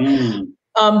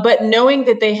 But knowing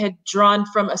that they had drawn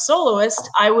from a soloist,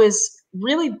 I was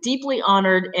really deeply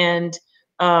honored and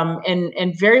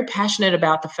very passionate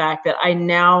about the fact that I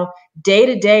now, day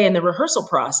to day in the rehearsal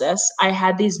process, I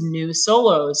had these new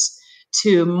solos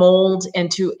to mold and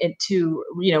to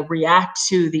react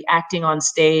to the acting on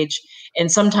stage, and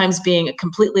sometimes being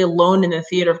completely alone in the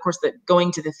theater. Of course,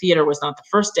 going to the theater was not the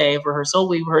first day of rehearsal.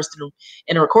 We rehearsed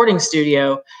in a recording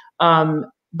studio.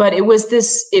 But it was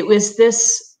this,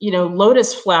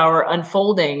 lotus flower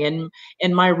unfolding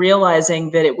and my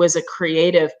realizing that it was a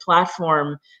creative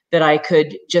platform that I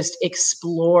could just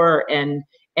explore and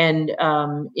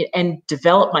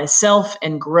develop myself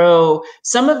and grow.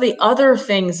 Some of the other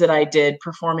things that I did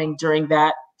performing during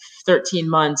that 13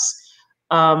 months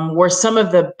were some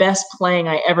of the best playing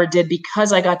I ever did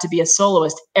because I got to be a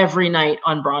soloist every night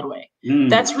on Broadway.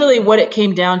 That's really what it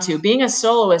came down to, being a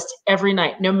soloist every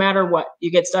night, no matter what.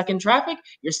 You get stuck in traffic,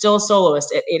 you're still a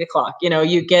soloist at 8 o'clock.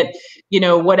 You get,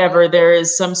 whatever, there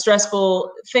is some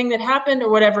stressful thing that happened or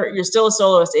whatever, you're still a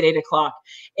soloist at 8 o'clock.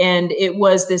 And it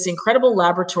was this incredible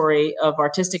laboratory of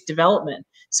artistic development.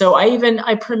 So I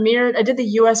did the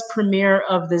US premiere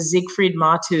of the Siegfried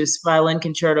Matus Violin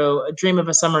Concerto, A Dream of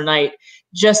a Summer Night,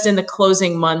 just in the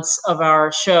closing months of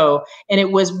our show. And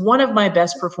it was one of my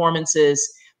best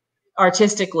performances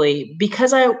artistically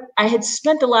because I had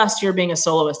spent the last year being a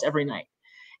soloist every night.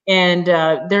 And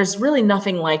there's really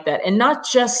nothing like that. And not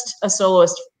just a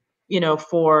soloist,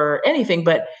 for anything,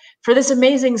 but for this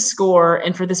amazing score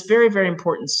and for this very, very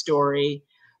important story.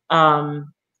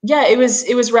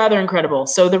 It was rather incredible.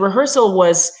 So the rehearsal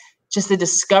was just the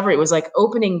discovery. It was like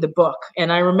opening the book.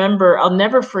 And I remember, I'll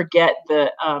never forget the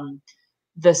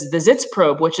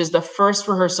Sitzprobe, which is the first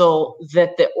rehearsal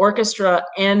that the orchestra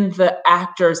and the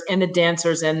actors and the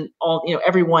dancers and all,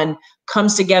 everyone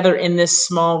comes together in this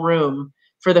small room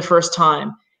for the first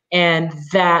time. And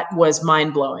that was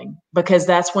mind blowing because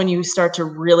that's when you start to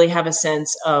really have a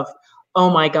sense of, oh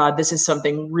my God, this is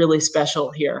something really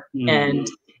special here.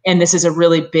 And this is a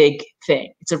really big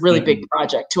thing. It's a really big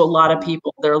project to a lot of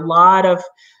people. There are a lot of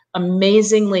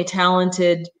amazingly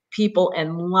talented people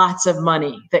and lots of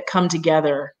money that come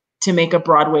together to make a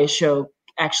Broadway show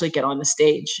actually get on the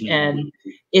stage. And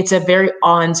it's a very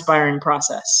awe-inspiring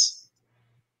process.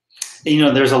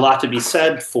 There's a lot to be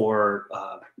said for,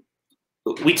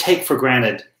 we take for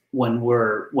granted when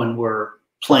we're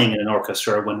playing in an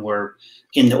orchestra, when we're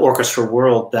in the orchestra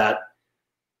world, that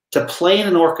to play in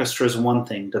an orchestra is one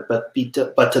thing, but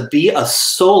to be a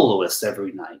soloist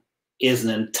every night is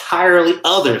an entirely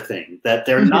other thing, that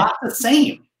they're not the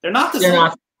same. They're not the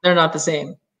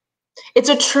same. It's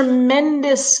a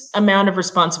tremendous amount of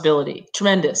responsibility,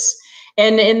 tremendous.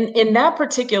 And in that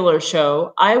particular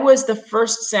show, I was the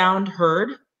first sound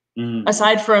heard,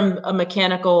 aside from a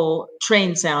mechanical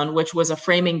train sound, which was a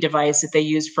framing device that they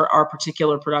used for our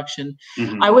particular production.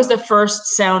 I was the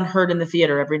first sound heard in the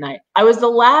theater every night. I was the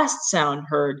last sound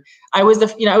heard. I was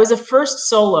the first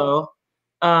solo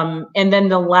And then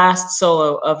the last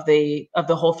solo of the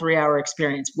whole 3-hour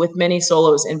experience with many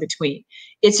solos in between.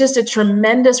 It's just a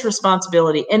tremendous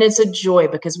responsibility, and it's a joy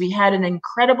because we had an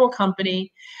incredible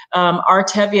company. Our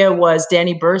Tevye was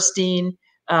Danny Burstein,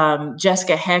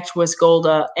 Jessica Hecht was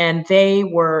Golda, and they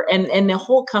were, and the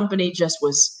whole company just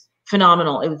was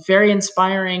phenomenal. It was very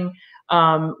inspiring.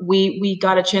 We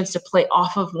got a chance to play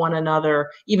off of one another.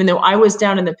 Even though I was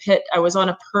down in the pit, I was on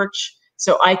a perch,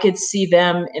 so I could see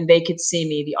them and they could see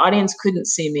me. The audience couldn't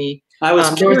see me. I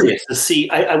was curious to see.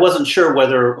 I wasn't sure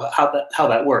how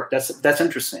that worked. That's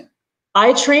interesting.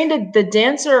 I trained the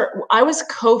dancer. I was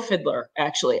co-fiddler,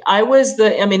 actually. I was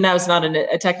I mean, that was not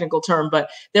a technical term, but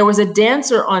there was a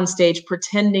dancer on stage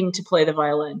pretending to play the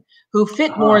violin who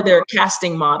fit more their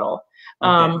casting model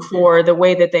for the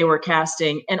way that they were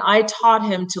casting. And I taught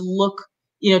him to look,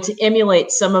 to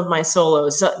emulate some of my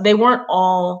solos. So they weren't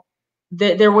all,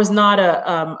 there was not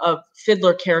a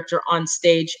fiddler character on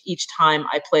stage each time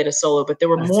I played a solo, but there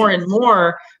were more and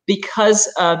more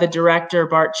because the director,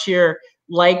 Bart Shear,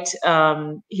 liked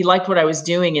what I was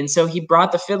doing, and so he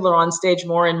brought the fiddler on stage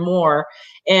more and more.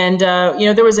 And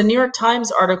there was a New York Times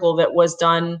article that was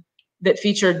done that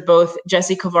featured both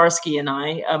Jesse Kowarski and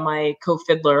I, my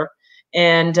co-fiddler,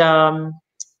 and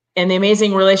the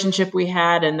amazing relationship we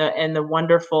had, and the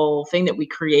wonderful thing that we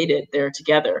created there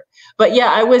together. But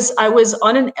yeah, I was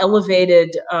on an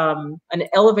elevated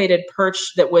perch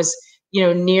that was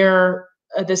near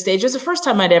the stage. It was the first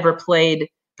time I'd ever played,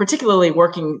 particularly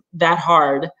working that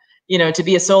hard, to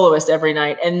be a soloist every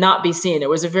night and not be seen. It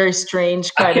was a very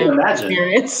strange kind of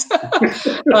experience.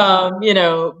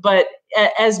 But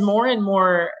as more and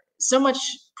more, so much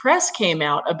press came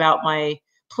out about my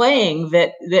playing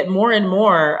that more and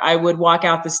more I would walk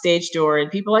out the stage door and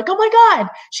people were like, oh my God,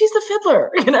 she's the fiddler,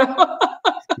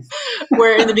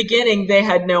 where in the beginning they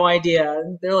had no idea.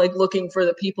 They're like looking for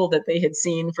the people that they had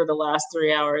seen for the last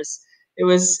 3 hours. It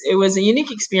was a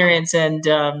unique experience, and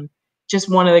just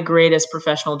one of the greatest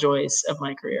professional joys of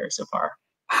my career so far.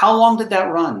 How long did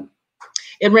that run?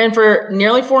 It ran for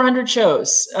nearly 400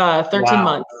 shows, 13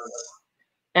 months.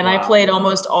 And I played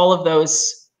almost all of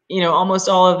those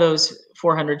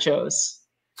 400 shows.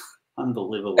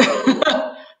 Unbelievable.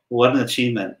 What an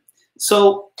achievement.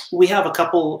 So we have a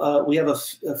couple of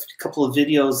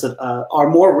videos that are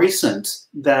more recent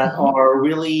that are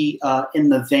really in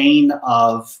the vein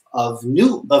of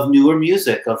newer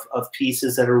music, of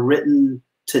pieces that are written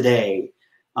today.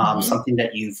 Something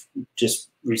that you've just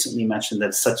recently mentioned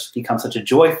that's become such a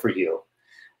joy for you.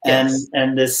 Yes.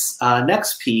 And this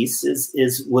next piece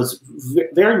was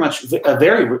very much a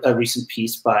very recent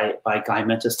piece by Guy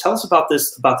Mentis. Tell us about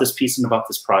this piece and about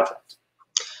this project.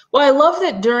 Well, I love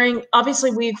that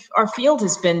obviously our field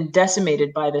has been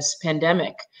decimated by this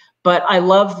pandemic, but I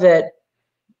love that,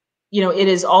 it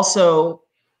has also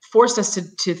forced us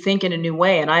to think in a new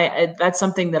way. And that's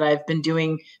something that I've been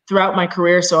doing throughout my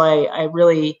career. So I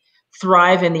really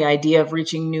thrive in the idea of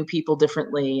reaching new people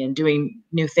differently and doing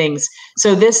new things.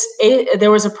 So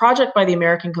there was a project by the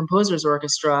American Composers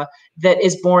Orchestra that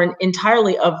is born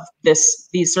entirely of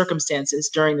these circumstances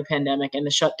during the pandemic and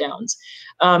the shutdowns,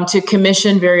 to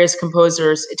commission various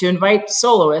composers, to invite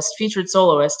featured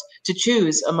soloists to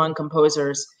choose among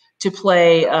composers to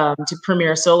play, to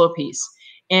premiere a solo piece.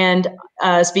 And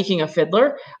speaking of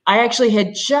fiddler, I actually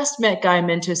had just met Guy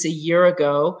Mentis a year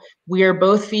ago. We are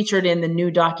both featured in the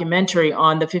new documentary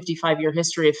on the 55-year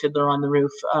history of Fiddler on the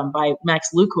Roof by Max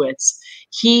Lukowitz.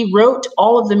 He wrote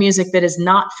all of the music that is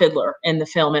not fiddler in the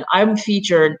film, and I'm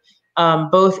featured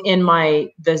both in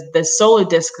the solo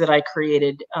disc that I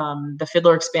created, the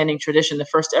Fiddler Expanding Tradition, the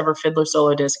first ever fiddler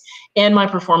solo disc, and my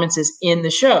performances in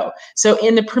the show. So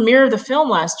in the premiere of the film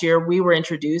last year, we were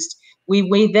introduced.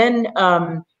 We then,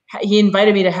 he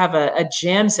invited me to have a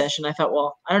jam session. I thought,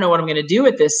 well, I don't know what I'm going to do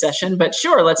with this session, but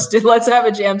sure, let's have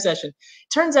a jam session.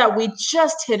 Turns out we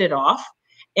just hit it off.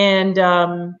 And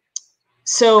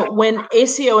so when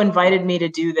ACO invited me to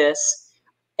do this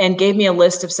and gave me a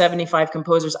list of 75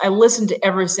 composers, I listened to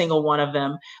every single one of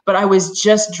them, but I was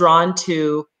just drawn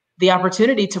to the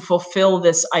opportunity to fulfill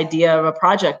this idea of a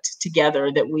project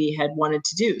together that we had wanted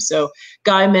to do. So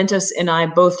Guy Mentis and I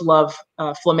both love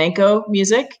flamenco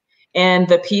music, and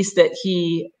the piece that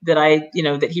he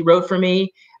wrote for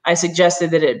me, I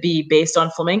suggested that it be based on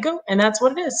flamenco, and that's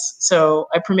what it is. So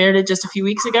I premiered it just a few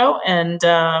weeks ago, and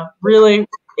really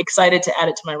excited to add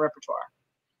it to my repertoire.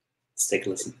 Let's take a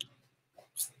listen.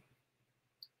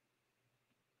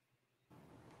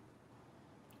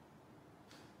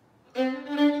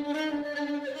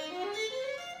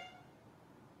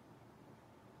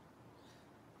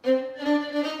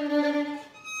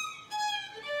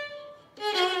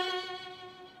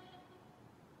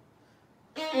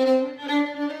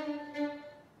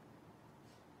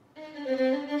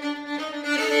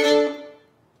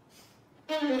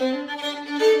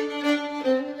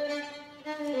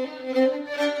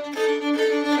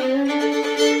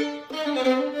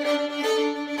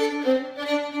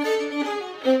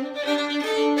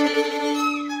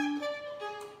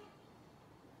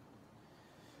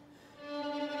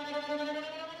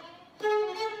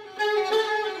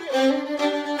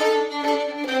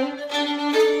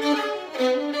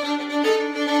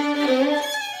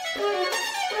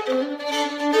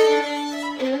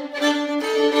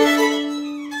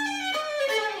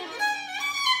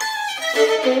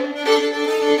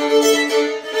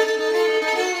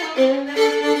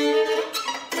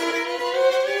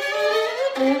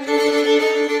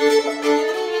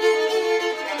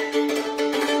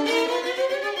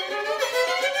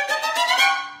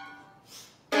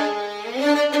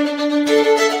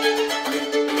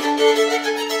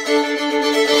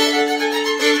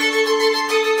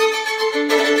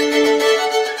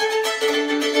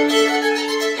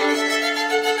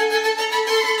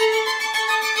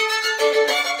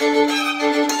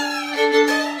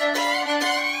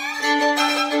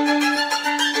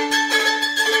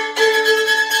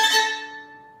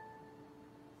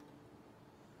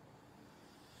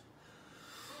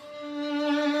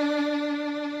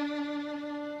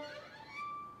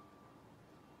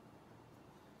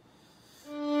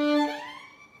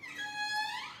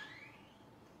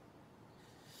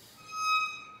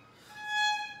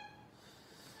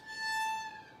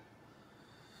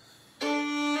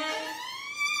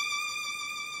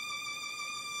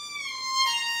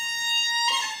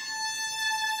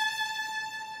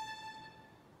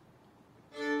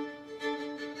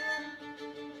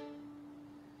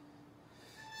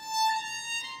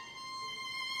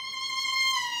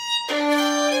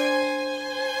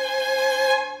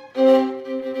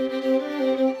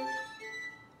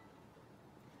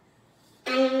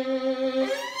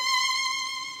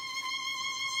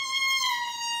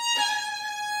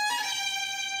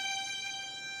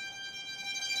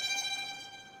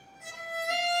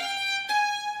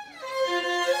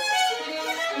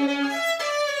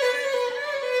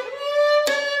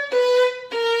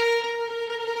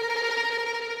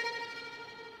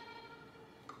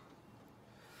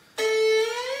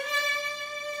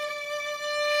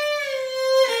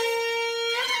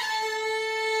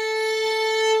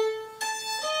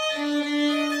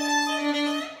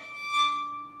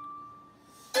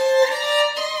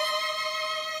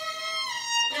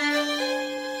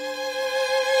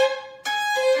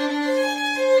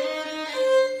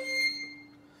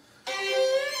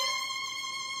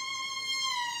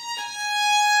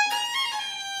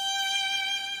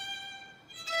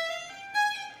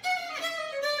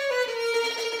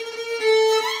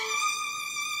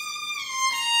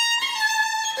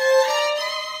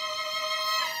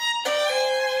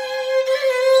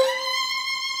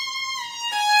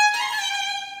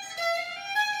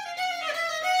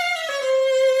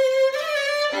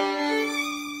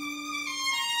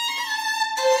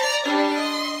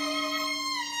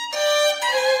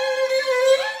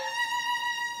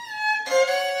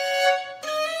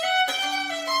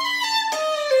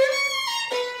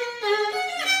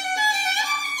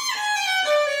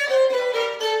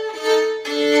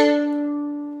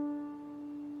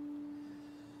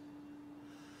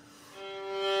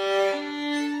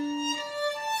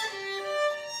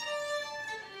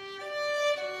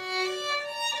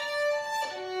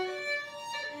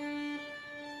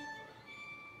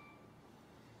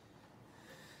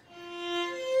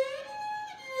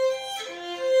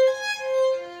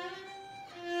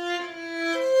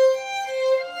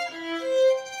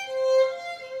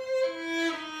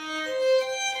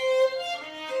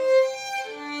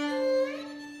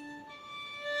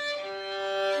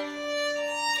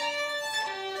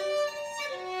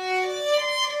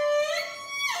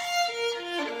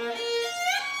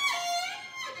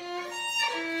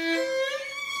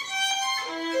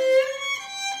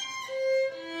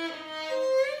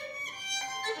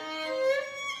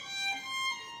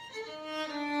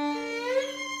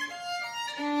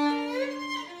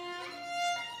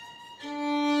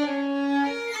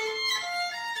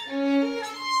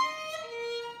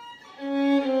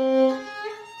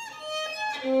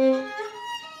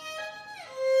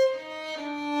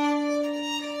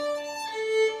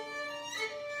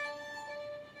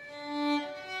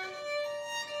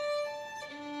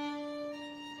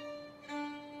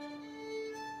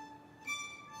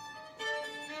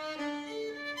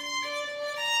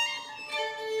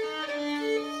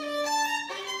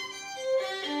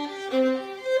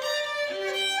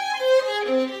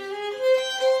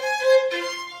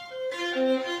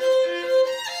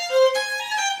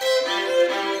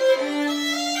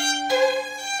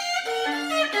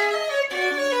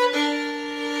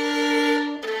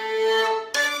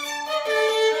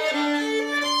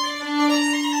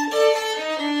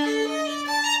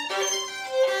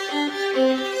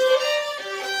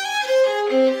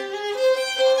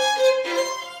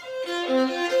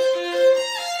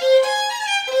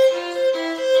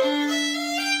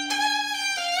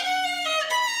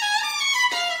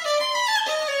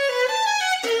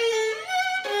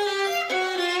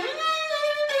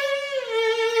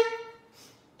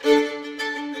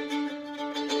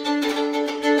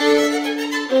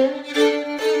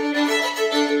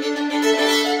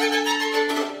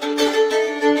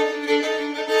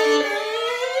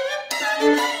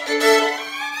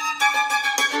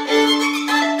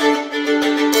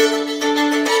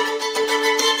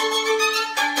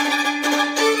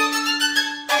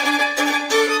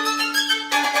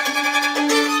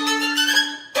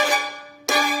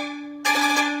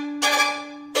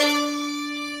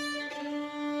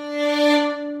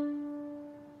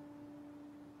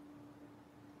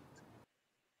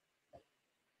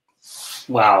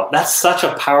 Wow, that's such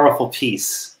a powerful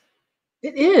piece.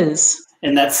 It is.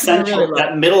 And that central, really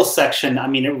that middle section, I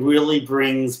mean, it really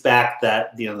brings back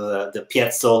that, you know, the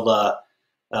Piazzolla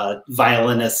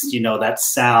violinist, you know, that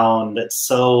sound. It's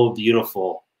so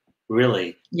beautiful,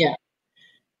 really. Yeah.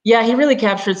 Yeah, he really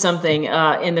captured something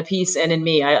in the piece and in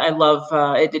me. I love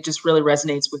it. It just really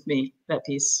resonates with me, that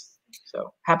piece.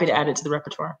 So happy to add it to the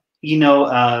repertoire. You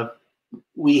know,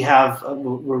 we have,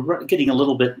 we're getting a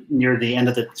little bit near the end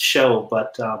of the show,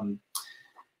 but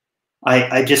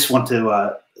I just want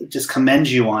to just commend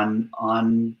you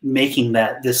on making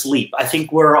this leap. I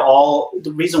think we're all,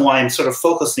 the reason why I'm sort of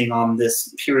focusing on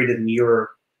this period in your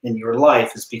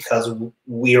life is because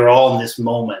we are all in this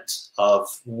moment of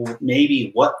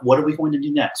maybe what are we going to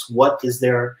do next? What is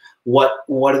there?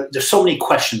 There's so many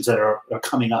questions that are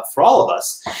coming up for all of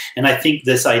us, and I think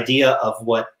this idea of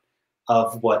what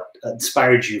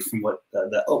inspired you from what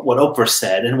Oprah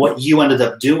said and what you ended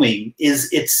up doing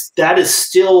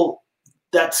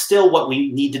that's still what we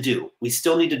need to do. We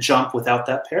still need to jump without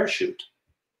that parachute.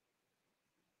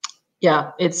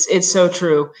 Yeah, it's so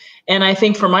true. And I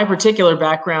think for my particular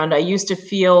background, I used to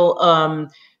feel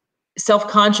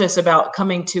self-conscious about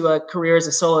coming to a career as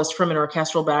a soloist from an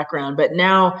orchestral background. But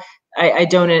now I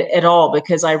don't at all,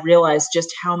 because I realize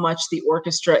just how much the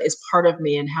orchestra is part of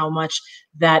me and how much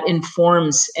that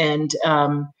informs and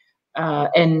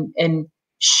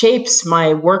shapes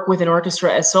my work with an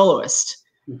orchestra as soloist.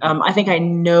 I think I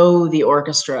know the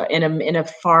orchestra in a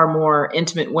far more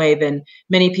intimate way than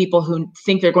many people who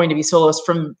think they're going to be soloists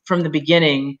from the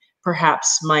beginning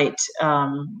perhaps might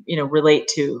relate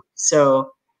to.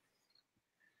 So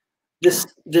this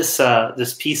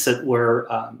piece that we're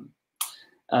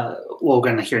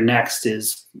going to hear next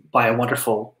is by a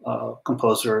wonderful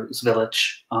composer, Zvilic.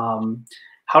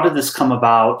 How did this come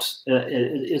about?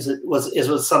 Was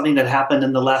it something that happened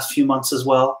in the last few months as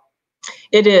well?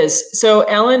 It is. So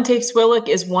Ellen Tate-Swillick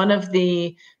is one of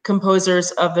the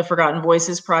composers of the Forgotten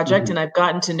Voices project, and I've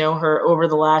gotten to know her over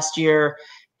the last year,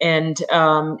 and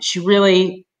she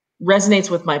really resonates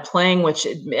with my playing, which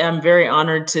I'm very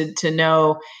honored to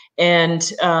know.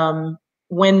 And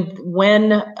when with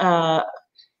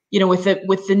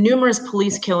the numerous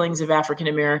police killings of African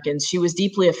Americans, she was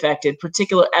deeply affected,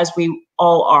 as we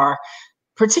all are,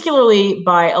 particularly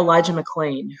by Elijah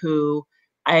McClain, who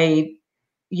I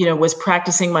was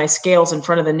practicing my scales in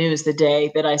front of the news the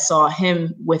day that I saw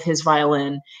him with his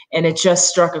violin, and it just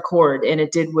struck a chord, and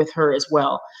it did with her as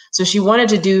well. So she wanted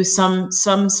to do some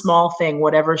small thing,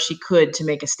 whatever she could, to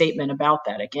make a statement about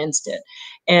that, against it.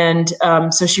 And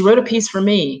so she wrote a piece for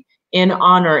me in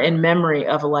honor, in memory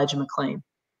of Elijah McClain.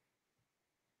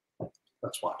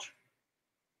 Let's watch.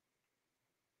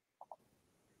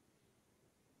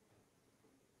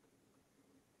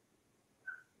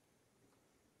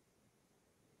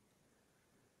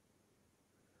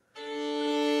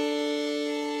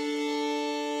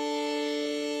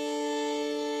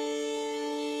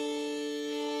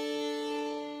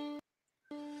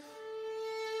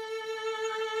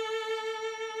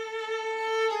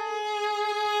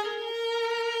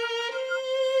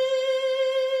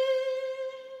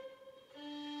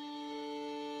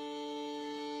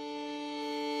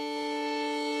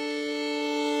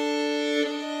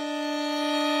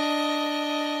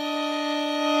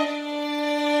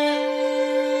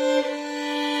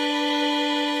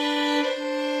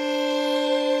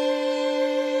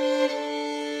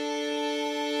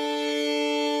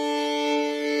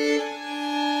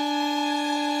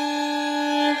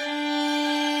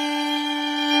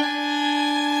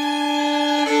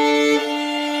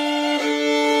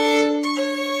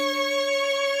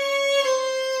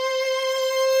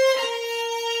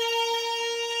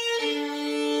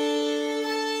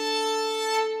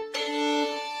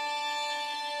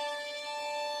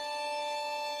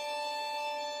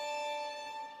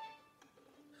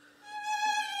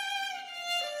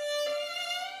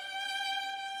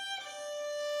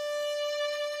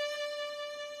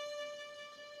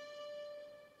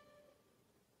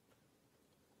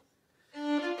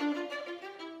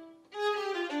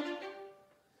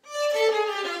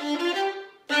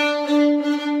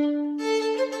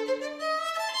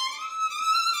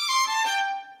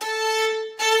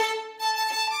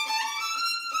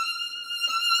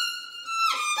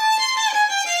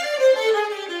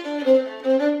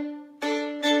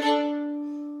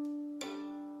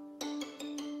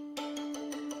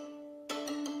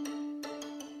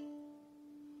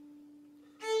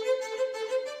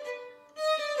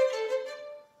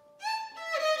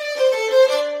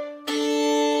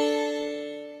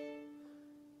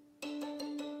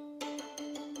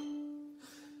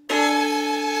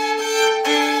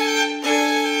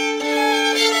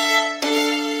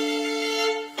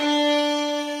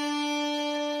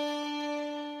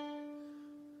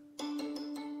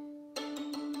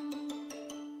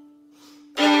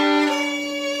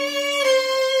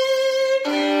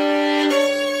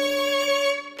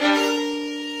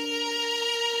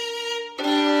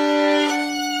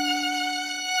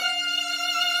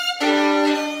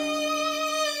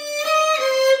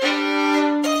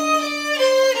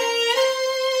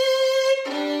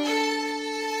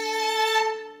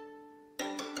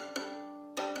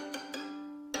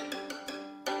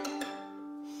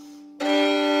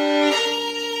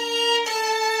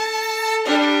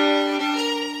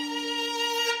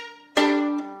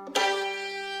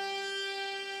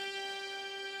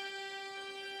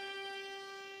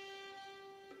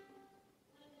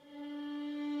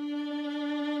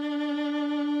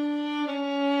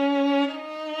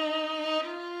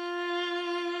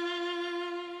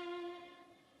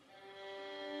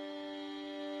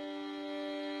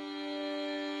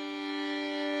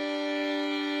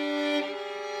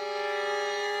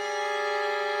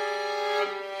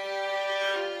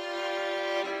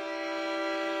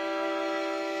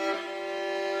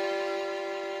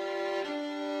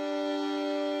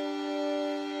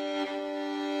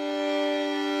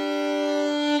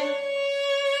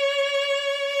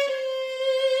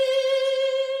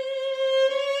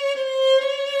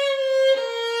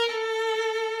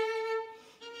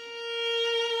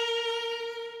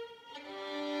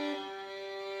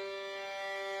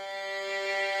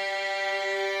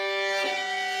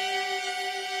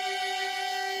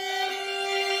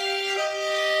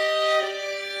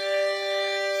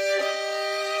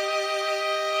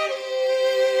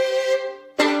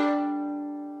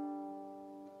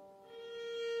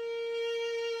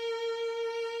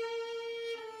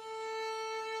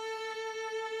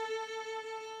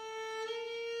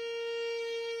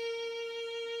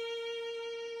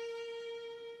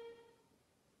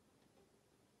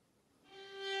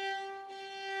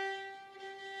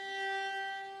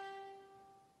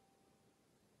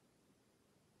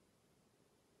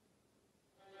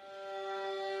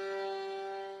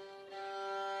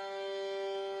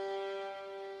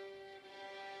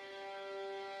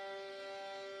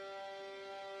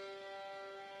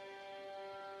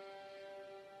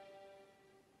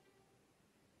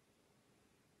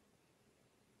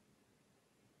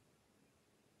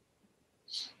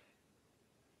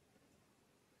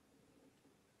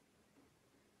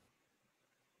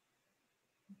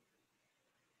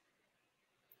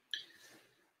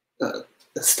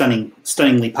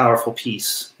 stunningly powerful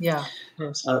piece. Yeah.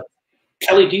 Yes.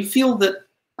 Kelly, do you think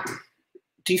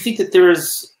that there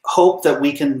is hope that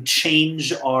we can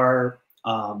change our,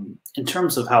 in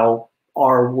terms of how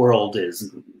our world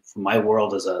is, from my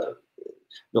world as the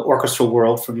orchestral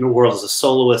world, from your world as a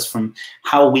soloist, from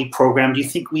how we program? Do you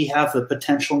think we have the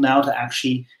potential now to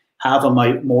actually have a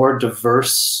more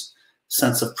diverse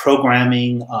sense of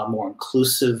programming, a more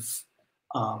inclusive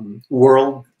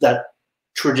world that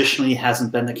traditionally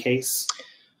hasn't been the case?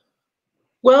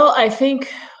 Well, I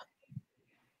think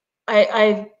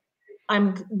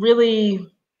I'm really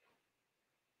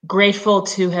grateful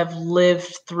to have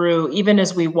lived through, even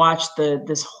as we watched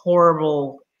this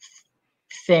horrible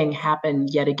thing happen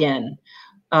yet again,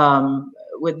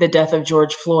 with the death of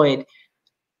George Floyd.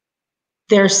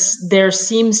 There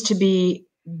seems to be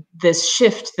this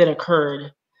shift that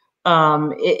occurred.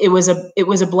 It was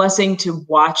a blessing to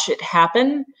watch it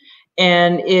happen,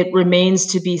 and it remains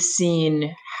to be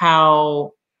seen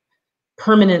how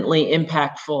permanently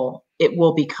impactful it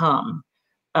will become.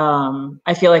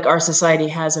 I feel like our society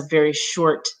has a very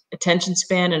short attention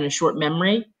span and a short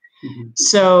memory. Mm-hmm.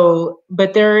 So,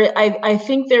 but I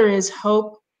think there is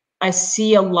hope. I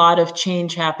see a lot of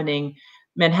change happening.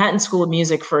 Manhattan School of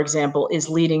Music, for example, is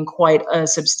leading quite a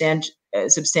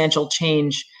substantial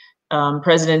change.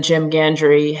 President Jim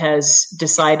Gandry has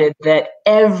decided that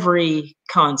every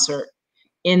concert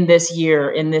in this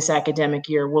academic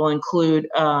year, will include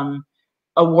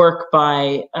a work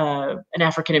by an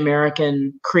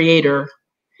African-American creator,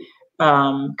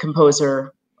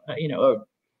 composer,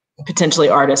 potentially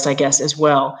artist, I guess, as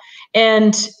well.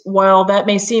 And while that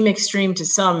may seem extreme to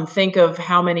some, think of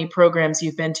how many programs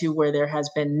you've been to where there has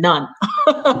been none,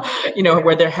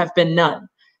 where there have been none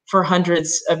for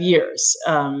hundreds of years,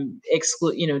 to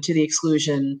the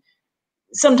exclusion,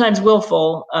 sometimes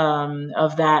willful,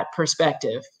 of that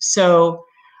perspective. So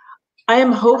I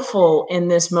am hopeful in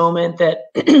this moment that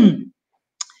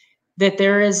that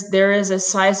there is a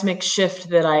seismic shift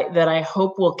that I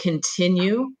hope will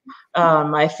continue.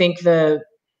 I think the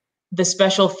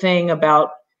special thing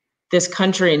about this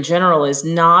country in general is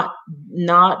not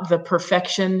the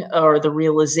perfection or the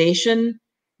realization,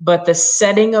 but the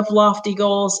setting of lofty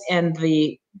goals and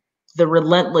the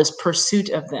relentless pursuit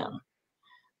of them.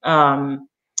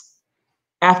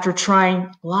 After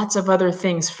trying lots of other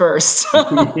things first,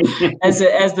 as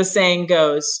the saying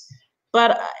goes.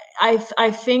 But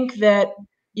I think that,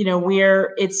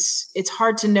 it's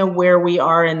hard to know where we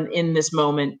are in this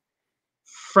moment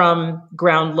from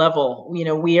ground level.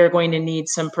 We are going to need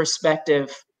some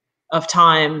perspective of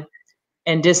time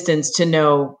and distance to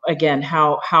know, again,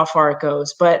 how far it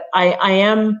goes. But I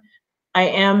am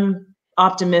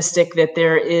optimistic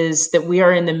that we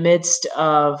are in the midst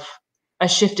of a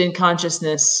shift in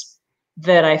consciousness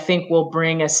that I think will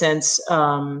bring a sense.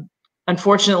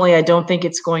 Unfortunately, I don't think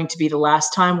it's going to be the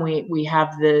last time we have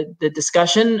the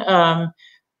discussion. God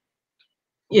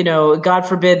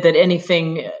forbid that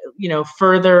anything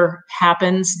further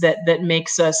happens that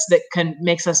makes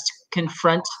us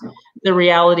confront the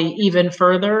reality even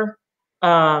further.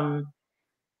 But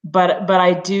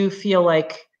I do feel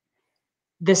like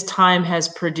this time has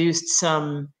produced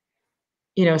some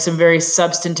very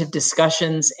substantive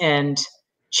discussions and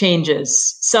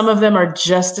changes. Some of them are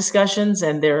just discussions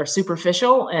and they're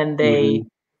superficial, and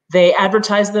they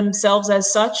advertise themselves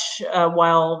as such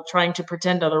while trying to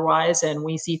pretend otherwise, and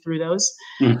we see through those.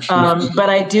 But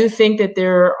I do think that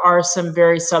there are some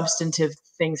very substantive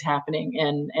things happening,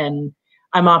 and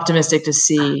I'm optimistic to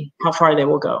see how far they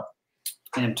will go.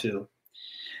 I am too.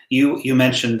 You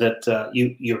mentioned that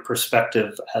your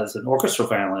perspective as an orchestral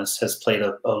violinist has played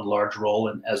a large role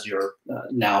in as you're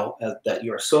now that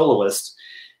you're a soloist.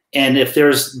 And if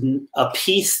there's a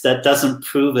piece that doesn't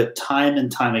prove it time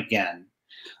and time again,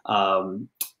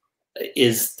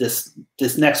 is this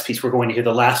next piece. We're going to hear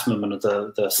the last movement of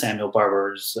the Samuel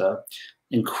Barber's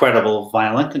incredible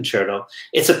violin concerto.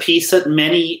 It's a piece that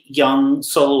many young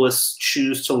soloists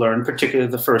choose to learn,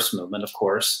 particularly the first movement, of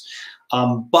course.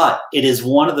 But it is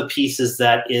one of the pieces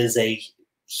that is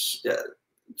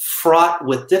fraught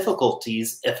with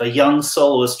difficulties if a young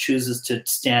soloist chooses to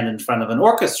stand in front of an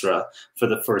orchestra for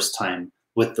the first time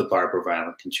with the Barber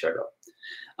Violin Concerto.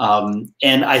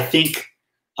 And I think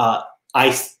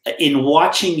in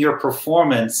watching your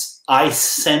performance, I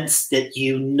sense that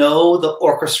the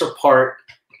orchestra part,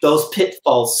 those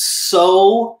pitfalls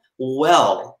so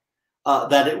well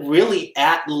that it really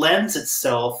lends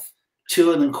itself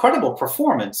to an incredible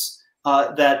performance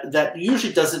that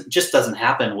usually doesn't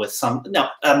happen with some. Now,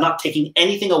 I'm not taking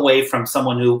anything away from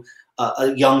someone who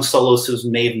a young soloist who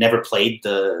may have never played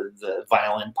the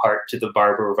violin part to the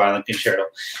barber or violin concerto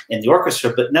in the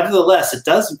orchestra, but nevertheless, it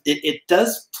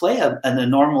does play an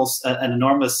enormous,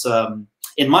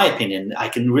 in my opinion, I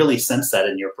can really sense that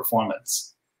in your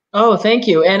performance. Oh, thank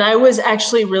you. And I was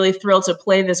actually really thrilled to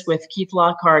play this with Keith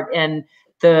Lockhart and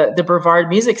the Brevard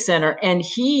Music Center, and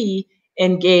he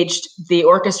engaged the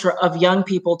orchestra of young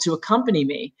people to accompany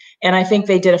me. And I think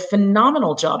they did a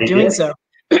phenomenal job doing so.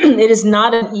 It is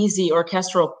not an easy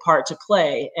orchestral part to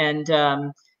play. And,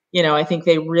 you know, I think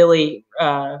they really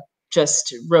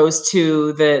just rose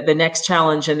to the next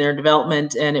challenge in their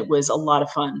development. And it was a lot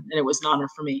of fun. And it was an honor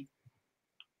for me.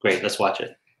 Great. Let's watch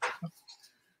it.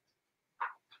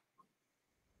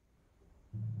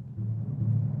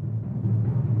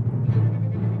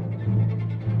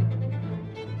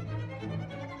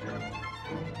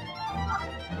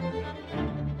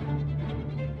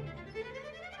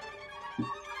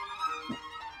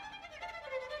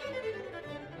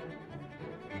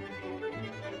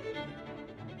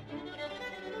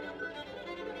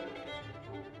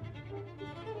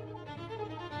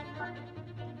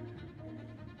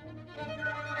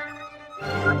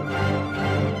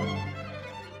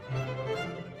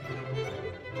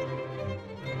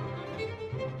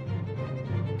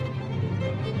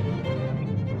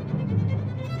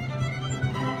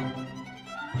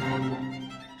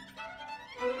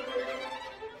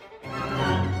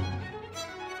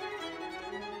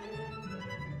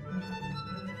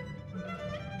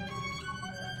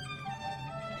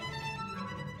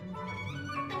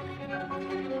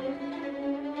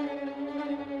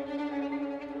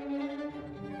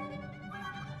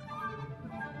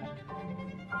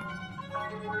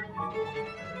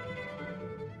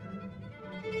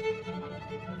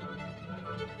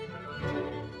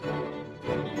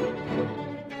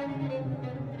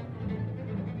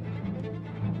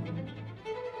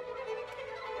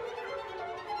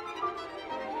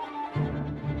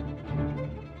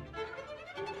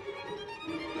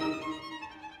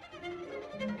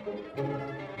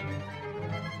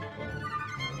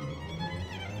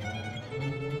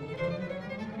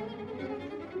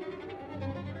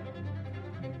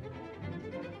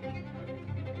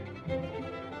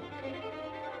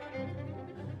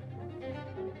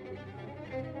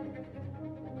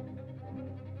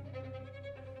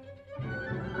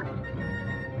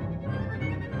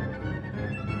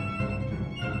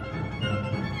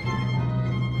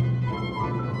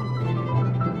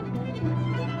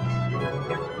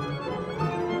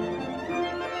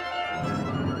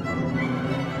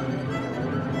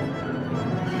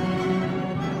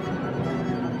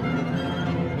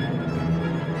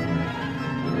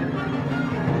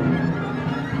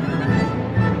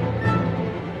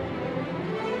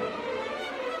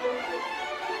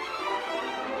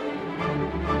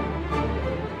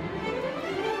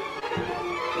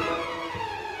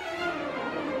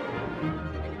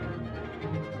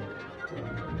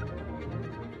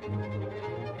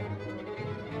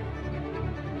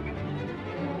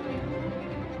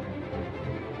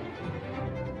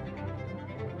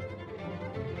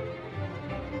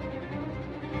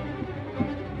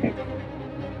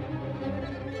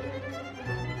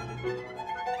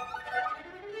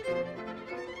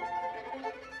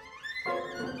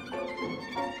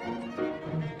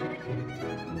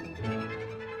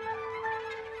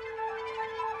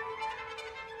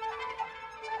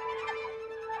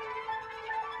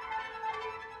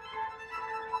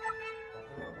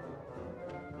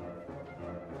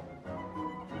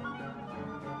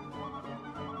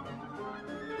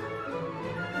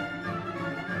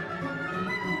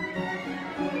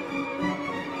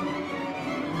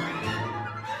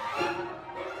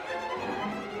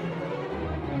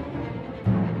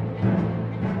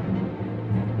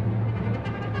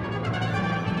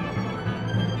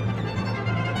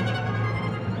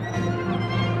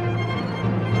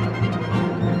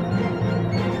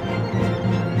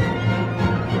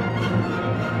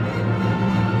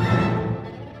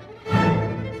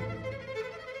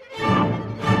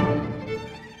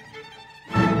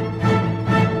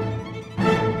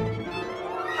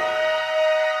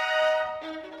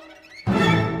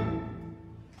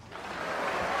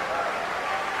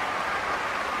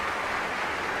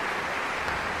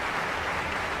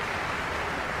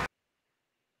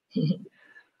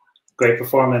 Great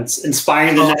performance,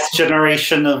 inspiring the next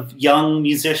generation of young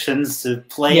musicians to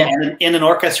play in an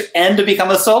orchestra and to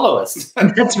become a soloist.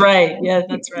 That's right. Yeah,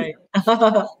 that's right.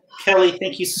 Kelly,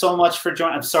 thank you so much for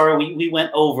joining. I'm sorry we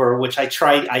went over, which I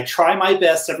try my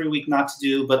best every week not to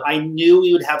do, but I knew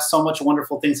we would have so much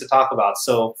wonderful things to talk about.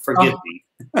 So forgive me.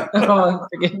 Oh,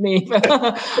 forgive me.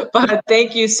 But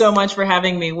thank you so much for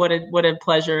having me. What a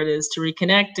pleasure it is to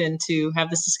reconnect and to have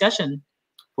this discussion.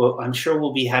 Well, I'm sure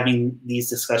we'll be having these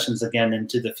discussions again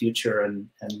into the future, and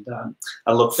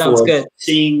I look Sounds forward good.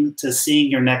 to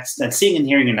seeing your next and seeing and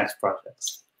hearing your next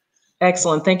projects.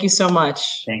 Excellent. Thank you so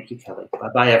much. Thank you, Kelly.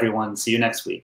 Bye-bye, everyone. See you next week.